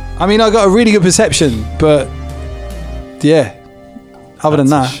 mate? I mean, I got a really good perception, but yeah. Other than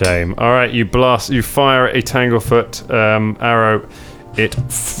That's that, a shame. All right, you fire a Tanglefoot arrow. It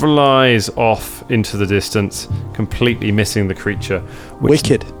flies off into the distance, completely missing the creature. Which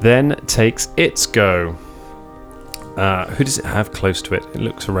Wicked. Then takes its go. Who does it have close to it? It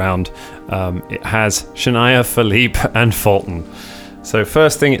looks around. It has Shania, Philippe, and Fulton. So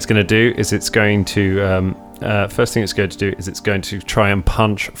first thing it's going to do is it's going to try and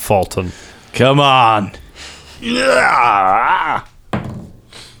punch Fulton. Come on.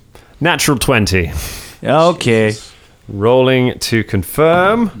 Natural 20. Okay. Rolling to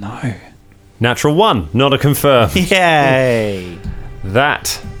confirm. no. Natural 1, not a confirm. Yay.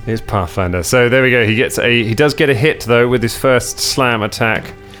 That is Pathfinder. So there we go. He does get a hit though with his first slam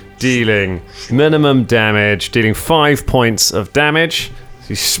attack, dealing minimum damage, dealing 5 points of damage.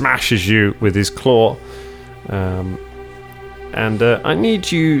 He smashes you with his claw. And I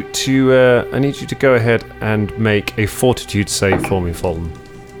need you to go ahead and make a fortitude save for me, Fulton.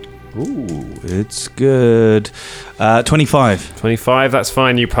 Ooh, it's good. 25. 25, that's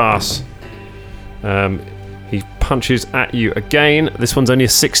fine, you pass. He punches at you again. This one's only a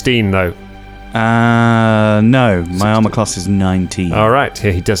 16 though. No, my armor class is 19. All right,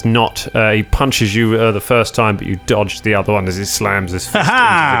 he does not. He punches you the first time, but you dodge the other one as he slams his fist into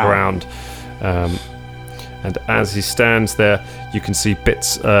the ground. And as he stands there, you can see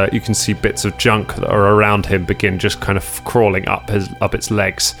bits of junk that are around him begin just kind of crawling up its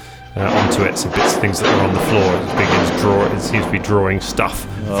legs onto it. So bits of things that are on the floor. It seems to be drawing stuff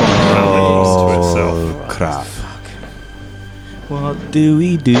from around it onto itself. Crap. What do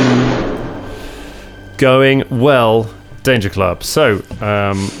we do? Going well, Danger Club. So,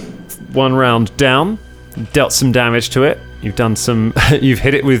 one round down, dealt some damage to it. You've done some. You've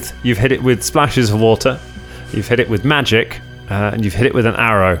hit it with splashes of water. You've hit it with magic, and you've hit it with an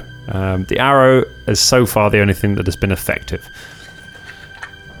arrow. The arrow is so far the only thing that has been effective.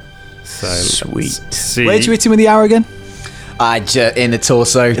 So Sweet. let's see. Where'd you hit him with the arrow again? In the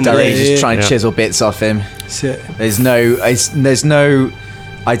torso, the directly leg. just trying to Yeah. chisel bits off him. That's it. There's no.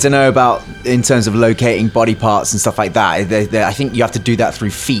 I don't know about in terms of locating body parts and stuff like that. I think you have to do that through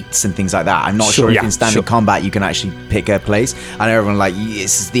feats and things like that. I'm not sure if yeah, in standard combat you can actually pick a place. I know everyone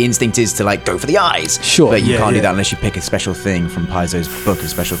the instinct is to go for the eyes. Sure, but you yeah, can't do yeah. that unless you pick a special thing from Paizo's book of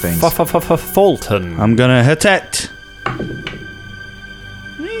special things. Fulton. I'm gonna hit it.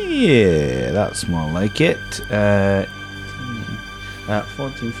 Yeah, that's more like it.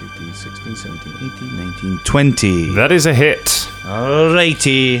 14, 15, 16, 17, 18, 19, 20. That is a hit.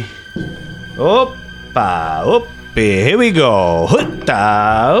 Alrighty. Oppa, here we go.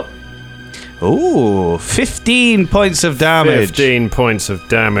 Hutta. Ooh, 15 points of damage. 15 points of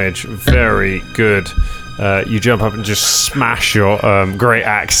damage. Very good. You jump up and just smash your great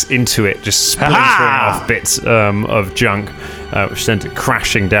axe into it, just splintering off bits of junk, which sends it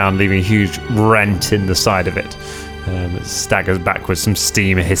crashing down, leaving a huge rent in the side of it. It staggers backwards. Some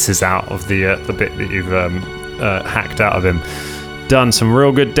steam hisses out of the bit that you've hacked out of him. Done some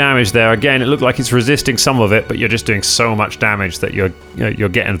real good damage there. Again, it looked like it's resisting some of it, but you're just doing so much damage that you're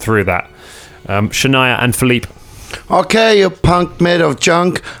getting through that. Shania and Philippe. Okay, you punk made of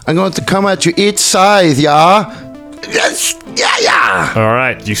junk. I'm going to come at you each side, yeah? Yes, yeah. All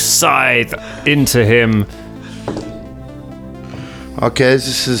right, you scythe into him. Okay,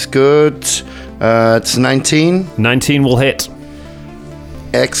 this is good. It's 19. 19 will hit.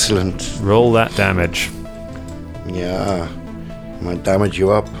 Excellent. Roll that damage. Yeah. I'm gonna damage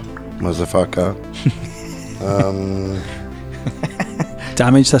you up, motherfucker.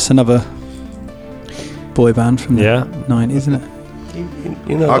 Damage, that's another boy band from the Yeah. 90s, isn't it?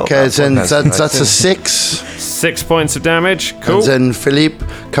 You know a lot Okay, about then boy bands, that's a right? 6. 6 points of damage. Cool. And then Philippe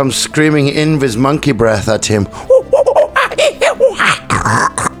comes screaming in with his monkey breath at him.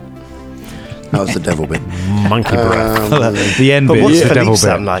 That was the devil bit. Monkey breath. The end But bit what's is the devil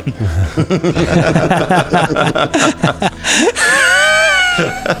Philippe sound bit.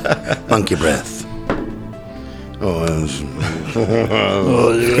 like? Monkey breath. Oh,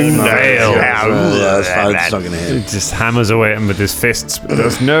 Nail. that's fine. It's not going to hit. He just hammers away at him with his fists. But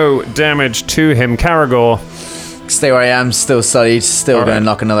there's no damage to him. Caragor. Stay where I am, still studied, still All going right. to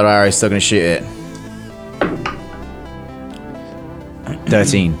knock another arrow, still going to shoot it.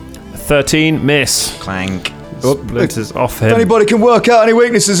 13. 13, miss. Clank. Splinters off If him. anybody can work out any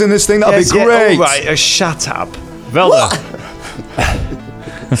weaknesses in this thing, that'd be great. All right, shut up. Velda.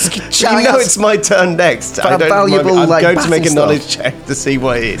 You know it's my turn next. I don't valuable, I'm like, going to make a battle knowledge stuff. check to see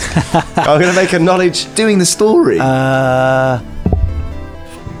what it is. I'm going to make a knowledge. Doing the story.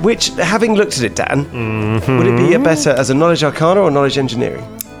 Which, having looked at it, Dan, would it be a better as a knowledge arcana or knowledge engineering?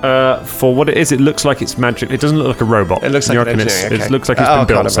 For what it is, it looks like it's magic. It doesn't look like a robot. It looks like You an reckon it's- engineering, okay. It looks like it's been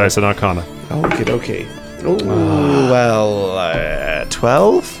Arcana, built, so right. it's an arcana. Okay. Oh, well,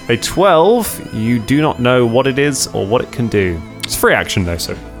 12? A 12, you do not know what it is or what it can do. It's free action, though,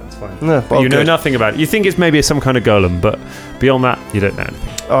 so that's fine. No, But you know nothing about it. You think it's maybe some kind of golem, but beyond that, you don't know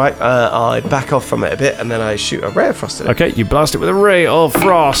anything. All right, I back off from it a bit and then I shoot a ray of frost at it. Okay, you blast it with a ray of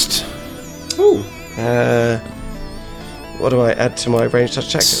frost. Ooh. What do I add to my range touch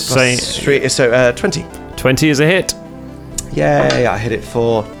check? Say- Plus 3, so 20. 20 is a hit. Yay, I hit it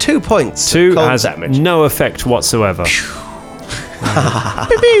for 2 points. 2 cold has damage. no effect whatsoever.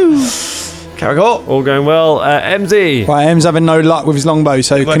 Caragor. All going well. MZ. Right, M's having no luck with his longbow,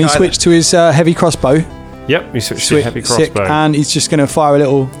 so can he either. switch to his heavy crossbow? Yep, you switch to a heavy Sick, crossbow. and he's just going to fire a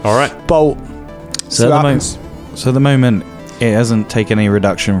little All right. bolt. So what at happens. the moment, it hasn't taken any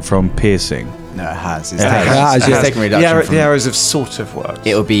reduction from piercing. No, it has. It has. It's taken reduction from... The arrows have sort of worked.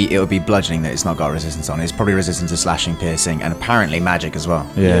 It'll be bludgeoning that it's not got resistance on. It's probably resistant to slashing, piercing, and apparently magic as well.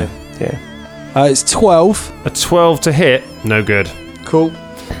 Yeah. It's 12. A 12 to hit. No good. Cool.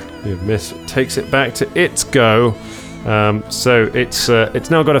 You miss. Takes it back to its go. So it's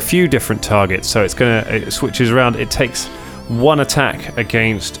now got a few different targets. So it switches around. It takes one attack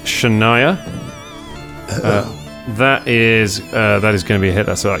against Shania. That is going to be a hit.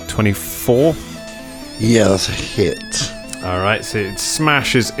 That's like 24. Yeah, that's a hit. All right. So it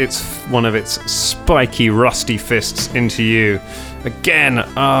smashes one of its spiky, rusty fists into you. Again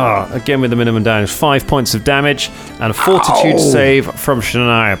with the minimum damage. 5 points of damage and a fortitude save from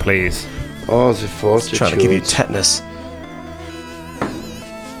Shania, please. Oh, the fortitude. Trying to give you tetanus.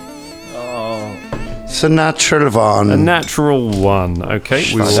 It's a natural A one. natural 1. Okay.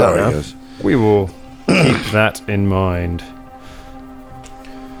 Sorry, guys. We will keep that in mind.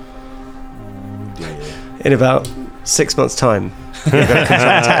 In about 6 months' time. You know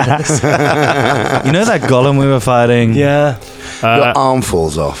that golem we were fighting? Yeah. Your arm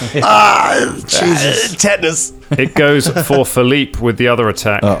falls off. Jesus. Tetanus. It goes for Philippe with the other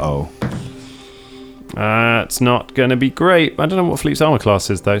attack. Uh-oh. It's not going to be great. I don't know what Philippe's armor class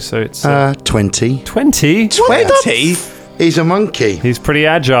is, though, so it's 20. 20. 20? He's a monkey. He's pretty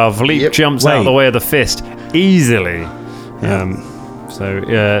agile. Philippe Yep. jumps out of Wait. the way of the fist easily.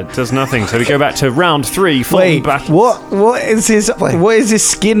 It does nothing. So we go back to round 3. Full Wait, battle. what is his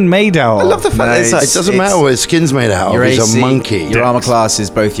skin made out of? I love the fact that it's like, It doesn't matter what his skin's made out of. Your He's AC, a monkey. Your armor class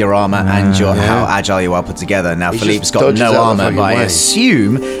is both your armor and your how agile you are put together. Now He Philippe's just got dodges no out the armor, fucking but I way.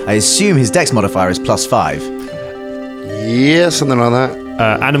 assume his dex modifier is +5. Yeah, something like that.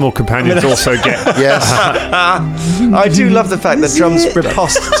 Animal companions also get... Yes. I do love the fact that Drum's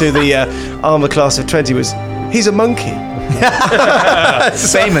riposte to the armor class of 20 was, he's a monkey.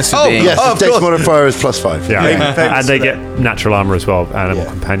 Famous for being. Yes, Oh, his of dex course. modifier is +5. Yeah, and they get natural armor as well, animal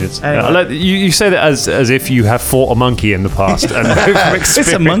companions. You say that as if you have fought a monkey in the past. And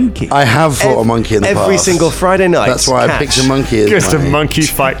It's a monkey. I have fought a monkey in the past. Every single Friday night. That's why I picked a monkey as Just a my... monkey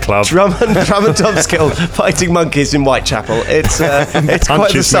fight club. Drum and Tomskill fighting monkeys in Whitechapel. It's quite the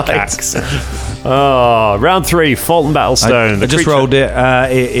Punches sight. macaques. Oh, round 3, Fulton Battlestone. I The just creature- rolled it.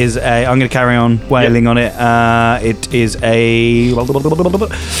 It is a. I'm going to carry on wailing on it. It is a.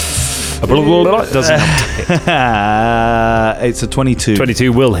 Doesn't It's a 22.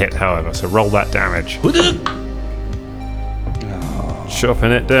 22 will hit, however, so roll that damage.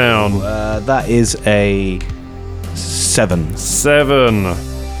 Chopping it down. That is a 7. 7.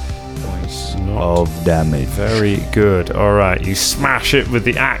 of damage. Very good. All right, you smash it with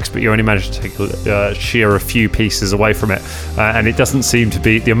the axe, but you only manage to take shear a few pieces away from it, and it doesn't seem to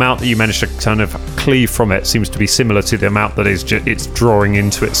be the amount that you manage to kind of cleave from it seems to be similar to the amount that it's drawing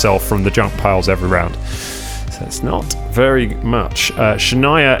into itself from the junk piles every round. So it's not very much.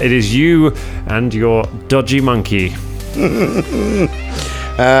 Shania, it is you and your dodgy monkey.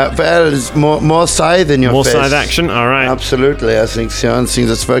 Well, there's more scythe in your More face. side action. All right. Absolutely. I think Sean thinks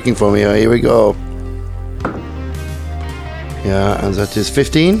it's working for me. Here we go. Yeah, and that is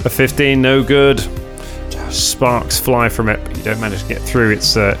 15. A 15, no good. Sparks fly from it, but you don't manage to get through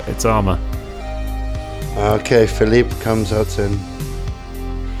its armor. Okay, Philippe comes out in.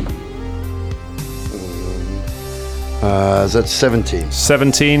 That's 17.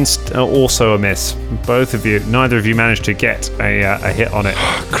 17, also a miss. Both of you, neither of you managed to get a hit on it.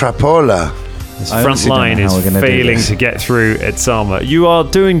 Crapola. This I front honestly don't line know is how we're gonna do failing this. to get through its armor. You are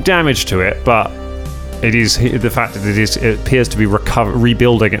doing damage to it, but it is the fact that it appears to be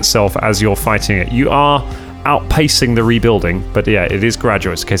rebuilding itself as you're fighting it. You are outpacing the rebuilding, but yeah, it is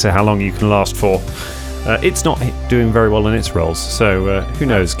gradual. It's a case of how long you can last for. It's not doing very well in its rolls, so who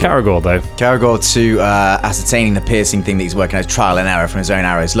knows? Karagor, though. Karagor, to ascertaining the piercing thing that he's working out, trial and error from his own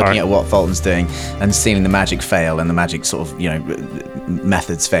arrows, looking at what Fulton's doing and seeing the magic fail and the magic sort of,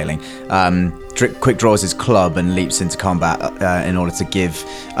 methods failing. Quick draws his club and leaps into combat in order to give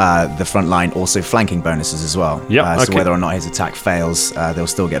the front line also flanking bonuses as well. Yep, So whether or not his attack fails, they'll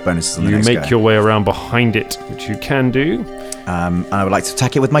still get bonuses on the next You go. make your way around behind it, which you can do. And I would like to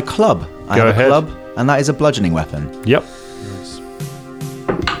attack it with my club. I Go have ahead. a club, and that is a bludgeoning weapon. Yep.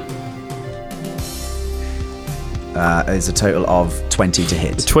 It's a total of 20 to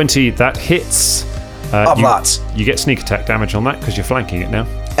hit. 20, that hits. You get sneak attack damage on that because you're flanking it now.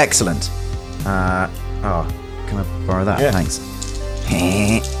 Excellent. Can I borrow that? Yeah. Thanks.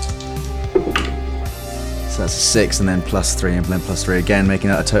 So that's a 6, and then +3, and then +3 again, making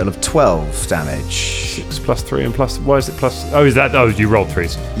that a total of 12 damage. 6 plus 3 and plus. Why is it plus? Oh, is that? Oh, you rolled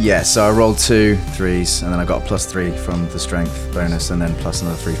 3s. Yeah, so I rolled 2 3s, and then I got a +3 from the strength bonus, and then plus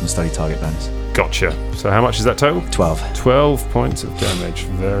another 3 from study target bonus. Gotcha. So how much is that total? 12. 12 points of damage.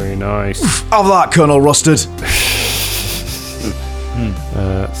 Very nice. Have that, Colonel Rusted. So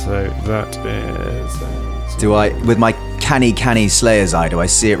that is. Do I, with my canny Slayer's Eye, do I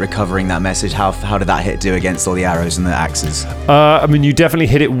see it recovering that message? How did that hit do against all the arrows and the axes? I mean, you definitely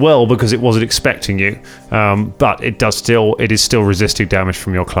hit it well because it wasn't expecting you, but it is still resisting damage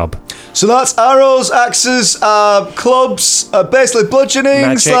from your club. So that's arrows, axes, clubs, basically bludgeoning,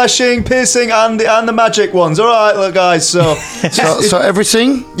 Magic. slashing, piercing, and the magic ones. All right, look, guys. So, So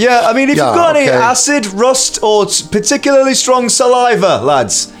everything? yeah, I mean, if Yeah, you've got any okay. acid, rust, or particularly strong saliva,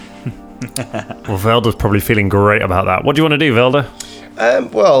 lads. Well, Velda's probably feeling great about that. What do you want to do, Velda?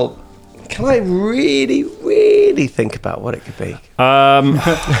 Well, can I really, really think about what it could be? Anytime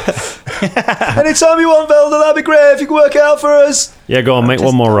you want, Velda, that'd be great if you could work it out for us. Yeah, go on, make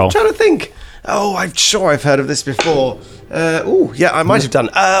one more roll. I'm trying to think. Oh, I'm sure I've heard of this before. I might have done.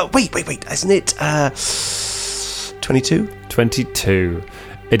 Wait. Isn't it 22? 22.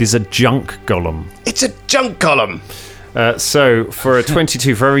 It is a junk golem. It's a junk column. So for a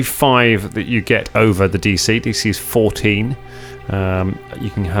 22, for every 5 that you get over the DC is 14, you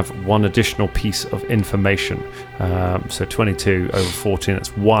can have one additional piece of information. So 22 over 14, that's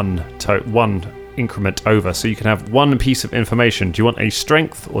one increment over. So you can have one piece of information. Do you want a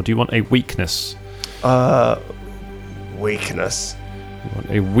strength or do you want a weakness? Weakness. You want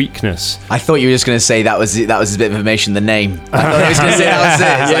a weakness. I thought you were just going to say that was a bit of information, the name. I thought he was going to say that was it.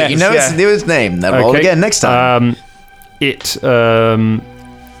 It's like, you know, it's his name. Then roll again next time. It Doesn't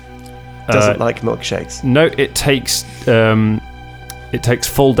like milkshakes. no, it takes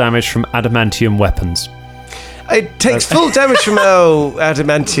full damage from adamantium weapons. It takes full damage from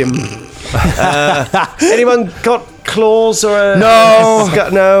adamantium. Anyone got claws or a... No.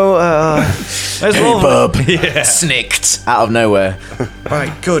 There's Bub. Snicked out of nowhere.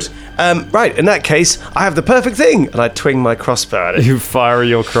 Right, good. Right, in that case, I have the perfect thing. And I twing my crossbow at it. You fire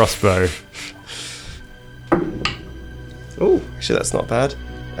your crossbow. Oh, actually, that's not bad.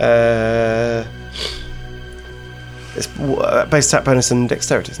 It's base attack bonus and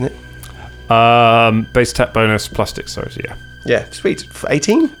dexterity, isn't it? Base attack bonus plus dexterity, yeah. Yeah, sweet.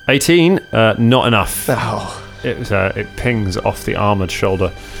 18? 18, not enough. Oh, It pings off the armoured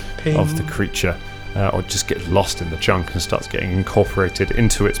shoulder Ping. of the creature, or just gets lost in the junk and starts getting incorporated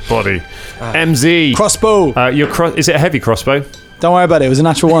into its body. MZ, Crossbow. is it a heavy crossbow? Don't worry about it. It was a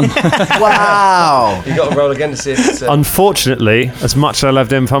natural one. Wow. You got to roll again to see if it's. Unfortunately, as much as I love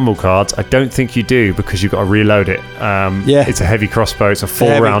them fumble cards, I don't think you do because you've got to reload it. It's a heavy crossbow. It's a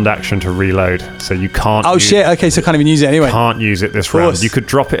 4-round action to reload, so you can't. Oh shit! Okay, so can't even use it anyway. Can't use it this round. You could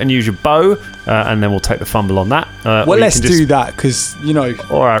drop it and use your bow, and then we'll take the fumble on that. Well, let's do that because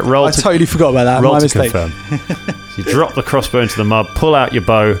All right, roll. I totally forgot about that. Roll My to mistake. confirm. So you drop the crossbow into the mud, pull out your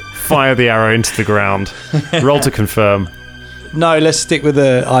bow, fire the arrow into the ground. Roll to confirm. No, let's stick with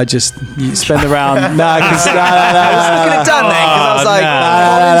you spend the round. No, because I was looking at Dan then because I was like,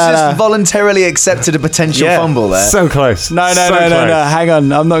 Colin's just voluntarily accepted a potential fumble there. So close. No. Hang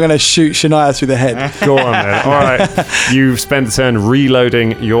on. I'm not going to shoot Shania through the head. Go on then. All right. You've spent the turn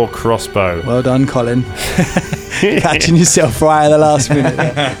reloading your crossbow. Well done, Colin. Catching yourself right at the last minute.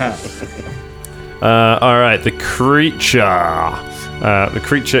 All right. The creature. The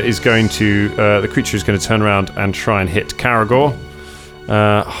creature is going to turn around and try and hit Caragor.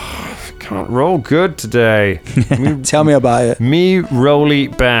 Can't roll good today. Tell me about it. Me rolly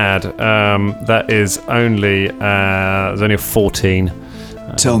bad. That is only there's only a 14.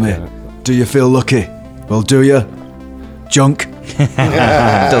 Tell me, do you feel lucky? Well, do you? Junk.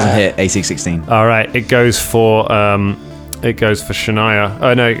 Doesn't hit AC 16. All right, it goes for Shania.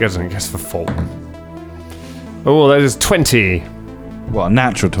 Oh no, it doesn't. It goes for Fulton. Oh, that is 20. What, a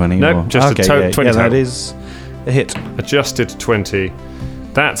natural 20? No, just a 20 Yeah, that total. is a hit. Adjusted 20.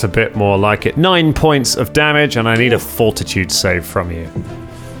 That's a bit more like it. 9 points of damage, and I need a fortitude save from you.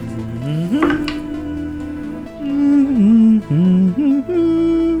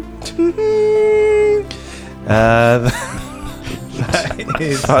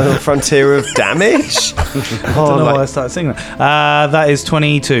 Final frontier of damage. I don't know why I started singing that. That is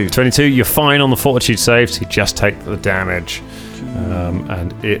 22. 22, you're fine on the fortitude saves. You just take the damage.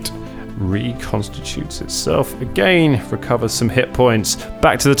 And it reconstitutes itself again, recovers some hit points.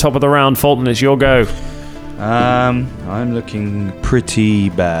 Back to the top of the round. Fulton, it's your go. I'm looking pretty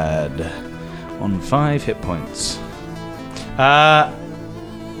bad on 5 hit points. I'm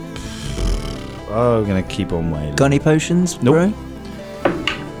gonna keep on waiting. Got any potions, Nope. bro?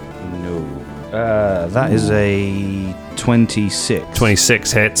 No. That is a 26.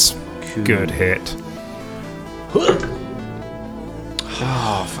 26 hits. Good hit.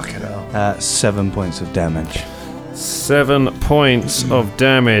 Oh, fucking hell. 7 points of damage. 7 points of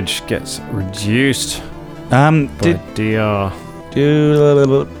damage gets reduced by DR.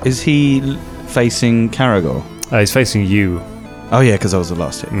 Is he facing Caragor? He's facing you. Oh yeah, because I was the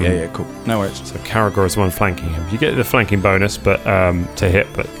last hit. Yeah, cool. No worries. So Caragor is the one flanking him. You get the flanking bonus, but to hit,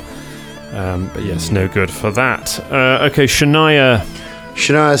 but yes, no good for that. Okay, Shania.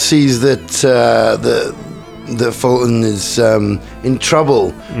 Shania sees that that Fulton is in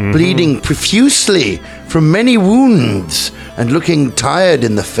trouble, bleeding profusely from many wounds and looking tired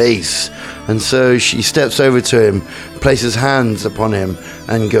in the face. And so she steps over to him, places hands upon him,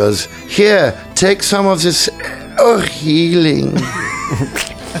 and goes, "Here, take some of this healing."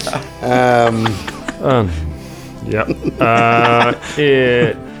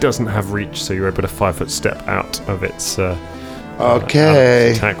 It doesn't have reach, so you're able to 5-foot step out of its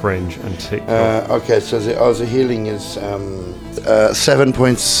okay attack range and take. Okay, so the healing is 7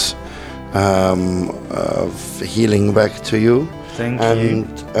 points of healing back to you. Thank you.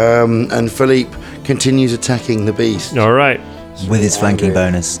 And Philippe continues attacking the beast. All right. With his flanking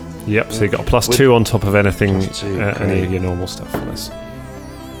bonus. Yep. So you got a +2 on top of anything, +2, any of your normal stuff for this.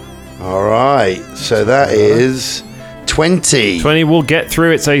 All right, so that is 20. 20 will get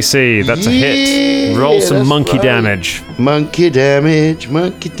through its AC. That's a hit. Roll some monkey damage. Monkey damage.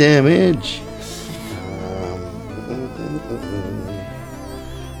 Monkey damage.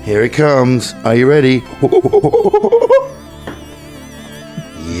 Here it comes. Are you ready?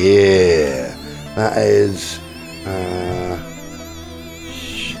 Yeah. That is...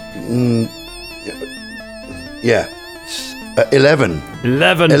 yeah. 11.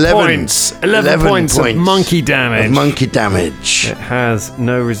 11 points. 11 points of monkey damage. Monkey damage. It has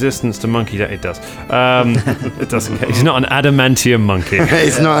no resistance to monkey damage. It does. It doesn't. It's not an adamantium monkey.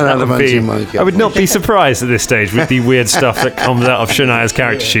 It's not an adamantium monkey. I would not be surprised at this stage with the weird stuff that comes out of Shania's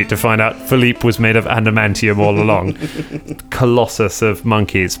character sheet to find out Philippe was made of adamantium all along. Colossus of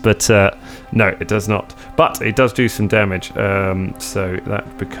monkeys. But no, it does not. But it does do some damage. So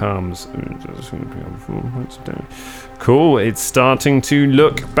that becomes... Cool, it's starting to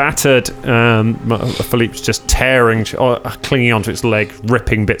look battered. Philippe's just tearing, clinging onto its leg,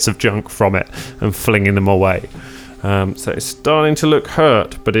 ripping bits of junk from it and flinging them away. So it's starting to look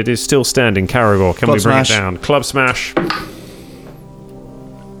hurt, but it is still standing. Caragor, can we bring it down? Club smash.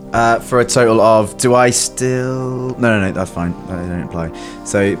 For a total of, do I still... No, that's fine. That don't apply.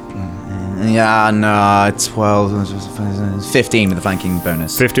 So, 12, 15 with the flanking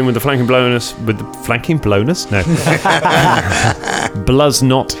bonus. 15 with the flanking bonus. With the flanking bonus? No. Bluz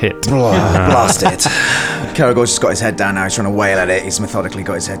not hit. Blast it. Karagor's just got his head down now. He's trying to wail at it. He's methodically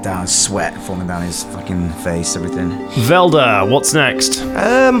got his head down. Sweat falling down his fucking face, everything. Velda, what's next?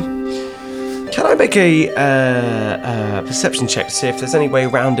 Can I make a perception check to see if there's any way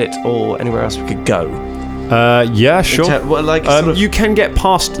around it or anywhere else we could go? Yeah, sure. You can get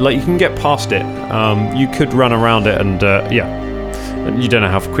past. You can get past it. You could run around it, and you don't know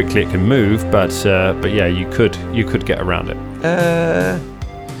how quickly it can move, but yeah, you could get around it. Yeah,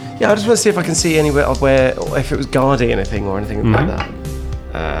 I just want to see if I can see anywhere where, or if it was guarding anything or anything like that.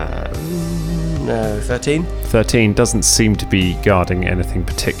 No, 13. 13 doesn't seem to be guarding anything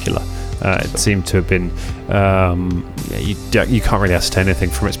particular. It seemed to have been. You can't really ascertain anything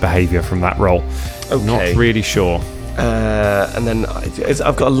from its behaviour from that roll. Okay. Not really sure. And then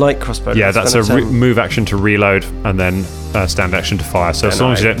I've got a light crossbow. Yeah, that's a move action to reload and then stand action to fire. So as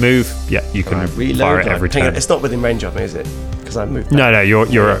long as you don't move, yeah, you can fire it every turn. It's not within range of me, is it? Because I moved. No,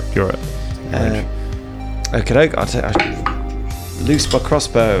 you're at range. Okay, I'll loose my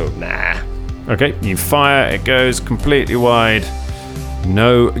crossbow. Nah. Okay, you fire. It goes completely wide.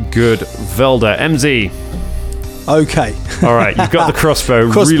 No good. Velda. MZ. Okay. All right, you've got the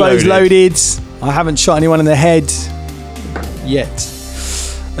crossbow. Crossbow's loaded. I haven't shot anyone in the head yet.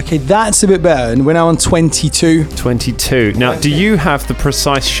 Okay, that's a bit better. And we're now on 22. 22. Now, do you have the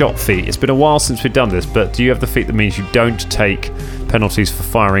precise shot feat? It's been a while since we've done this, but do you have the feat that means you don't take penalties for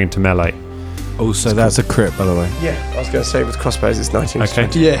firing into melee? Also, that's a crit, by the way. Yeah, I was going to say with crossbows it's 19. Okay.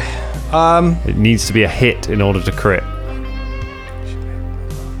 Yeah. It needs to be a hit in order to crit.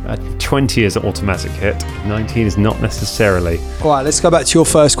 20 is an automatic hit. 19 is not necessarily. All right, let's go back to your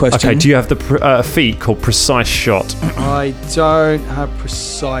first question. Okay, do you have the feat called Precise Shot? I don't have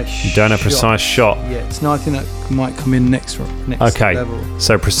Precise Shot. You don't have Precise Shot? Yeah, it's nothing that might come in next level.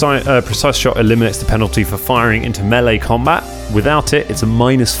 So Precise Shot eliminates the penalty for firing into melee combat. Without it, it's a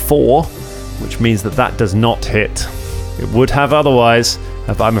 -4, which means that does not hit. It would have otherwise,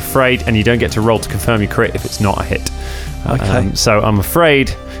 but I'm afraid, and you don't get to roll to confirm your crit if it's not a hit. Okay. So I'm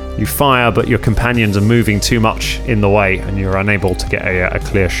afraid you fire, but your companions are moving too much in the way, and you're unable to get a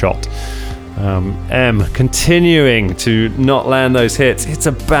clear shot. M continuing to not land those hits. It's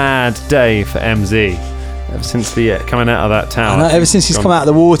a bad day for MZ. Ever since coming out of that tower. Ever since he's come out of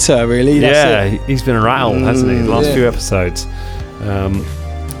the water, really. That's it. He's been rattled, hasn't he? The last few episodes.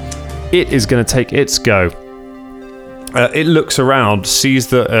 It is going to take its go. It looks around, sees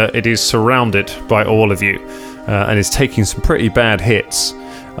that it is surrounded by all of you, and is taking some pretty bad hits.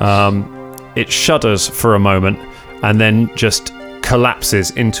 It shudders for a moment and then just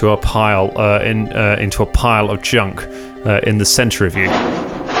collapses into a pile of junk in the center of you.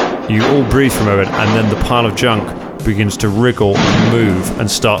 You all breathe for a moment, and then the pile of junk begins to wriggle and move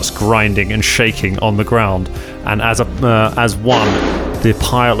and starts grinding and shaking on the ground. And as one, the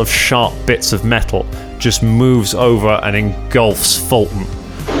pile of sharp bits of metal just moves over and engulfs Fulton.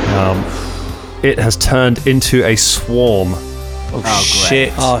 It has turned into a swarm. Oh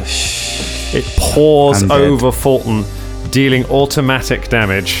shit. It pours over Fulton, dealing automatic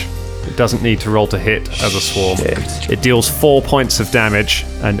damage. It doesn't need to roll to hit as a swarm. Shit. It deals 4 points of damage,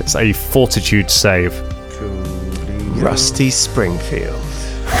 and it's a fortitude save. Rusty Springfield.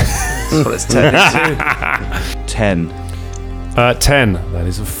 That's what it's turned into. 10. 10. That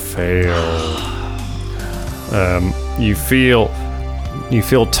is a fail. You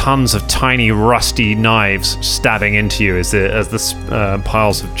feel tons of tiny rusty knives stabbing into you as the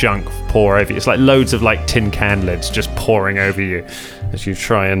piles of junk pour over you. It's like loads of tin can lids just pouring over you as you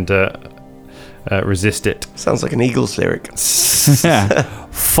try and resist it. Sounds like an Eagles lyric.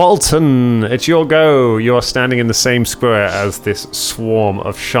 Fulton, it's your go. You're standing in the same square as this swarm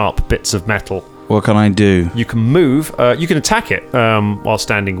of sharp bits of metal. What can I do? You can move. You can attack it while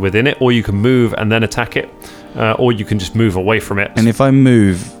standing within it, or you can move and then attack it. Or you can just move away from it. And if I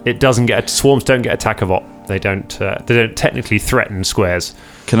move, swarms don't get attack of op. They don't technically threaten squares.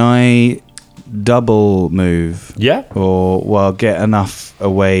 Can I double move? Yeah. Or get enough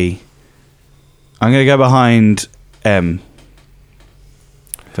away. I'm gonna go behind M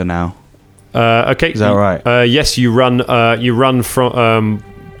for now. Okay. Is that right? Yes, you run. You run from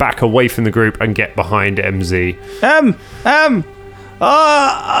back away from the group and get behind MZ. I'm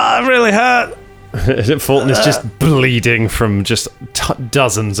really hurt. Fulton is just bleeding from just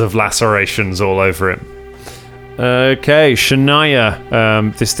dozens of lacerations all over him. Okay, Shania,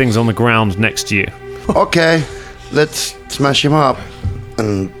 this thing's on the ground next to you. Okay, let's smash him up.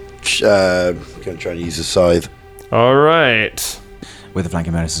 And going to try and use a scythe. All right. With the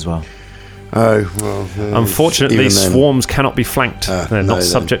flanking bonus as well. Oh, well. Unfortunately, even then- swarms cannot be flanked. They're no, not then.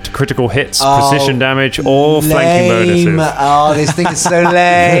 subject to critical hits, precision damage, or flanking bonuses. Oh, this thing is so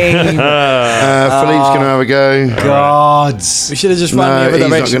lame. Philippe's going to have a go. Gods. We should have just run No, the other he's not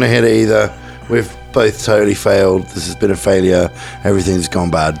direction. going to hit it either. We've both totally failed. This has been a failure. Everything's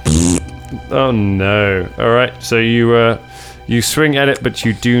gone bad. Oh no! All right, so you swing at it, but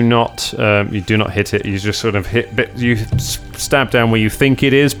you do not hit it. You just sort of hit, but you stab down where you think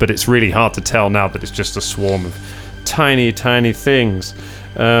it is, but it's really hard to tell now that it's just a swarm of tiny things.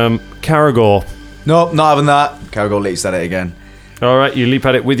 Caragor. Nope, not having that. Caragor leaps at it again. All right, you leap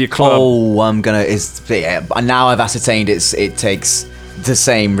at it with your club. Oh, I'm gonna. Now I've ascertained it takes the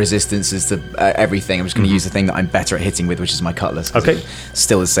same resistance as to everything. I'm just gonna use the thing that I'm better at hitting with, which is my cutlass. 'Cause Okay. it's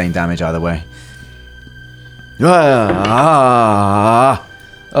still the same damage either way. Oh,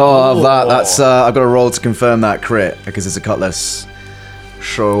 that's I've got to roll to confirm that crit because it's a cutlass.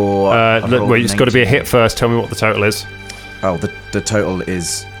 So Wait, it's got to be a hit first. Tell me what the total is. Oh, the total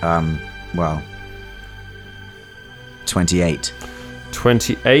is 28.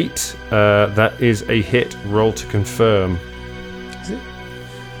 28. That is a hit. Roll to confirm.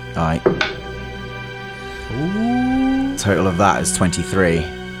 Alright. Total of that is 23.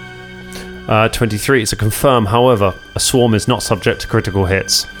 23. It's a confirm. However, a swarm is not subject to critical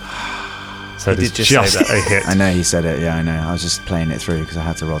hits. So it's just a hit. I know he said it. Yeah, I know. I was just playing it through because I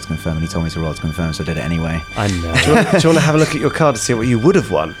had to roll to confirm, and he told me to roll to confirm, so I did it anyway. I know. Do you want to have a look at your card to see what you would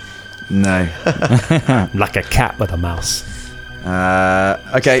have won? No. Like a cat with a mouse.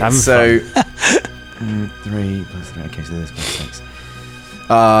 Okay, Have so 3 plus 3. Okay, so this plus 6.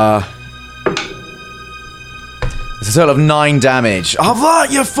 It's a total of 9 damage. Have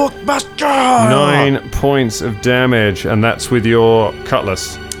that, you fuck bastard! 9 points of damage, and that's with your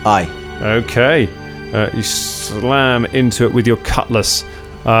cutlass. Aye. Okay. You slam into it with your cutlass.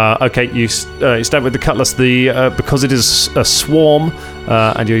 Okay, you stab with the cutlass. Because it is a swarm,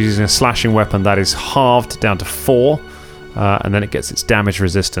 and you're using a slashing weapon, that is halved down to 4, and then it gets its damage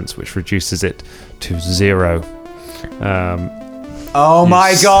resistance, which reduces it to 0. Oh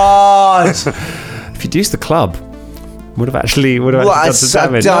my god! If you'd used the club, would have actually done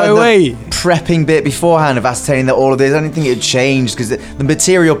some damage. No way! Prepping bit beforehand of ascertaining that all of this, I don't think it changed because the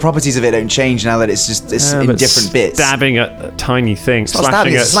material properties of it don't change now that it's in but different bits. Stabbing at tiny things, not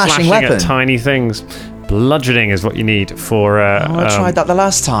stabbing, it's a slashing weapon. at tiny things. Bludgeoning is what you need for. I tried that the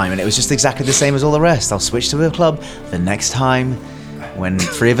last time and it was just exactly the same as all the rest. I'll switch to a club the next time when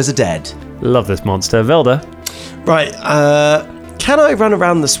 3 of us are dead. Love this monster, Velda. Right. Can I run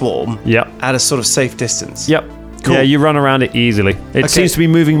around the swarm? Yep. At a sort of safe distance. Yep. Cool. Yeah, you run around it easily. It seems to be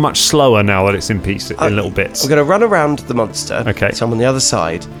moving much slower now that it's in little bits. I'm going to run around the monster. Okay. So I'm on the other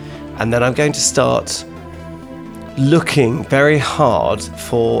side, and then I'm going to start looking very hard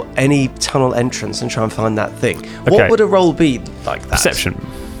for any tunnel entrance and try and find that thing. Okay. What would a roll be like that? Perception.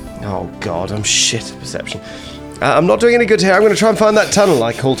 Oh God, I'm shit at perception. I'm not doing any good here. I'm going to try and find that tunnel.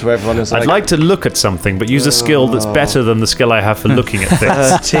 I call to everyone as I'd like to look at something, but use a skill that's better than the skill I have for looking at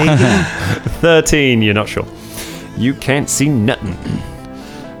things. 13, you're not sure. You can't see nothing.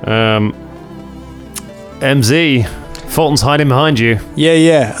 MZ, Fulton's hiding behind you.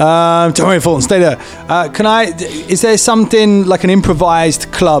 Yeah. Don't worry, Fulton, stay there. Is there something like an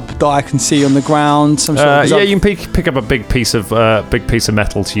improvised club that I can see on the ground? Some sort of, you can pick up a big piece of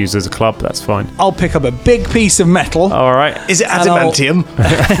metal to use as a club. That's fine. I'll pick up a big piece of metal. All right. Is it adamantium?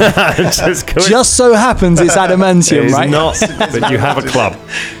 Just so happens it's adamantium, It is right? not, but you have a club.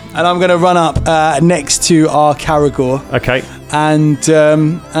 And I'm going to run up next to our Caragor. Okay. And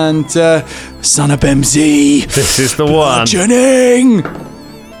son of MZ. This is the one. Bludgeoning.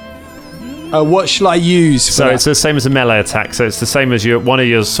 What shall I use? So it's the same as a melee attack. So it's the same as one of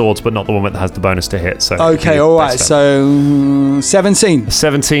your swords, but not the one that has the bonus to hit. So okay, all right. So 17.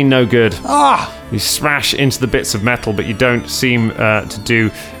 17, no good. Ah! You smash into the bits of metal, but you don't seem to do.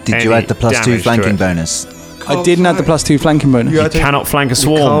 Did you add the +2 flanking bonus? I didn't add the +2 flanking bonus. You cannot flank a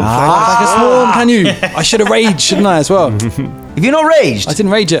swarm. Flank a swarm, can you? I should have raged, shouldn't I, as well? Have you not raged? I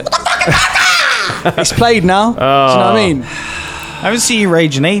didn't rage it. It's played now. Do you know what I mean? I haven't seen you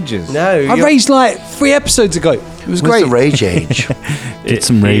rage in ages. No. I raged like 3 episodes ago. It was great. What's the rage age? Get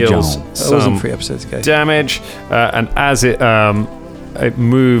some rage deals on. It wasn't 3 episodes ago. damage, and as it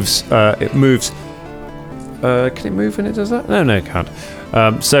moves, it moves. Can it move when it does that? No, it can't.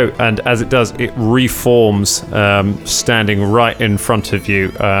 And as it does, it reforms, standing right in front of you,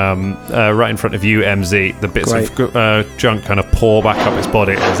 MZ. The bits of junk kind of pour back up its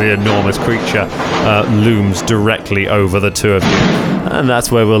body as the enormous creature looms directly over the two of you. And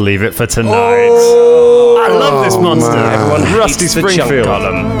that's where we'll leave it for tonight. I love this monster. Everyone Rusty hates the junk Springfield.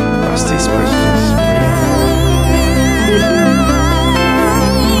 column. Rusty Springfield.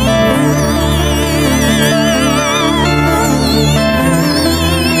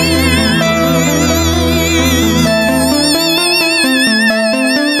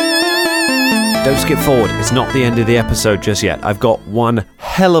 Don't skip forward. It's not the end of the episode just yet. I've got one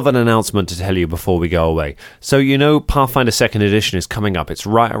hell of an announcement to tell you before we go away. So you know Pathfinder 2nd Edition is coming up. It's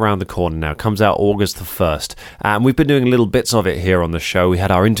right around the corner now. It comes out August the 1st. And we've been doing little bits of it here on the show. We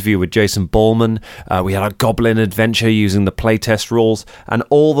had our interview with Jason Ballman. We had our Goblin adventure using the playtest rules. And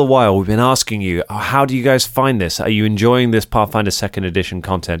all the while we've been asking you, how do you guys find this? Are you enjoying this Pathfinder 2nd Edition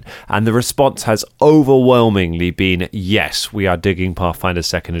content? And the response has overwhelmingly been, yes, we are digging Pathfinder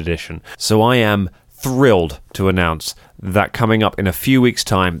 2nd Edition. So I am thrilled to announce that coming up in a few weeks'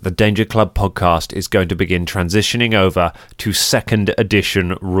 time, the Danger Club podcast is going to begin transitioning over to 2nd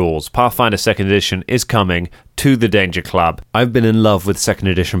Edition rules. Pathfinder 2nd Edition is coming to the Danger Club. I've been in love with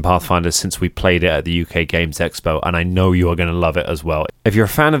 2nd Edition Pathfinder since we played it at the UK Games Expo, and I know you are going to love it as well. If you're a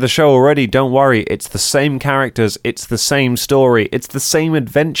fan of the show already, don't worry. It's the same characters, it's the same story, it's the same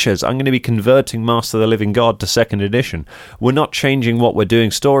adventures. I'm going to be converting Master of the Living God to 2nd Edition. We're not changing what we're doing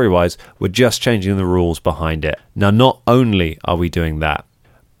story-wise, we're just changing the rules behind it. Now, not only are we doing that,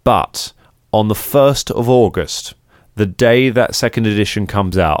 but on the 1st of August, the day that 2nd Edition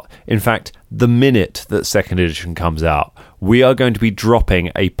comes out, in fact, the minute that 2nd Edition comes out, we are going to be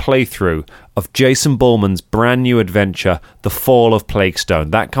dropping a playthrough of Jason Ballman's brand new adventure, The Fall of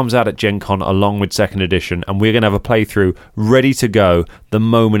Plaguestone. That comes out at Gen Con along with 2nd Edition, and we're going to have a playthrough ready to go the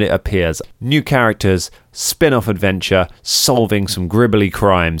moment it appears. New characters, spin-off adventure, solving some gribbly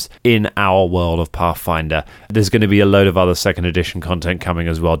crimes in our world of Pathfinder. There's going to be a load of other 2nd Edition content coming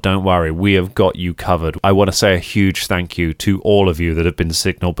as well. Don't worry, we have got you covered. I want to say a huge thank you to all of you that have been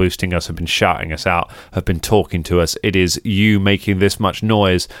signal boosting us, have been shouting us out, have been talking to us. It is you making this much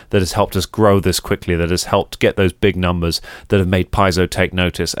noise that has helped us grow this quickly, that has helped get those big numbers, that have made Paizo take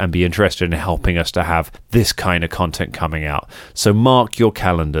notice and be interested in helping us to have this kind of content coming out. So mark your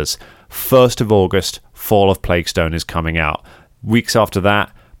calendars. 1st of August, Fall of Plaguestone is coming out. Weeks after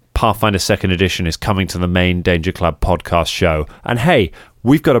that, Pathfinder 2nd Edition is coming to the main Danger Club podcast show. And hey,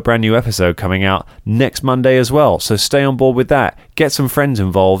 we've got a brand new episode coming out next Monday as well. So stay on board with that. Get some friends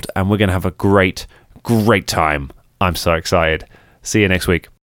involved, and we're going to have a great, great time. I'm so excited. See you next week.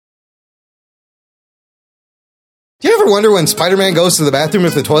 Do you ever wonder when Spider-Man goes to the bathroom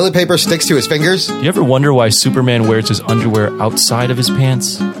if the toilet paper sticks to his fingers? Do you ever wonder why Superman wears his underwear outside of his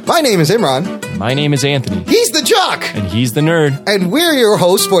pants? My name is Imran. My name is Anthony. He's the Jock. And he's the Nerd. And we're your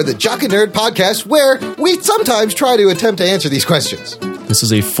hosts for the Jock and Nerd podcast, where we sometimes try to attempt to answer these questions. This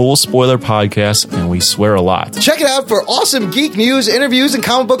is a full spoiler podcast, and we swear a lot. Check it out for awesome geek news, interviews, and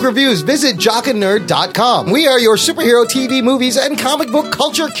comic book reviews. Visit jockandnerd.com. We are your superhero TV, movies, and comic book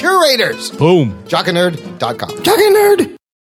culture curators. Boom. Jockandnerd.com. Jock and Nerd.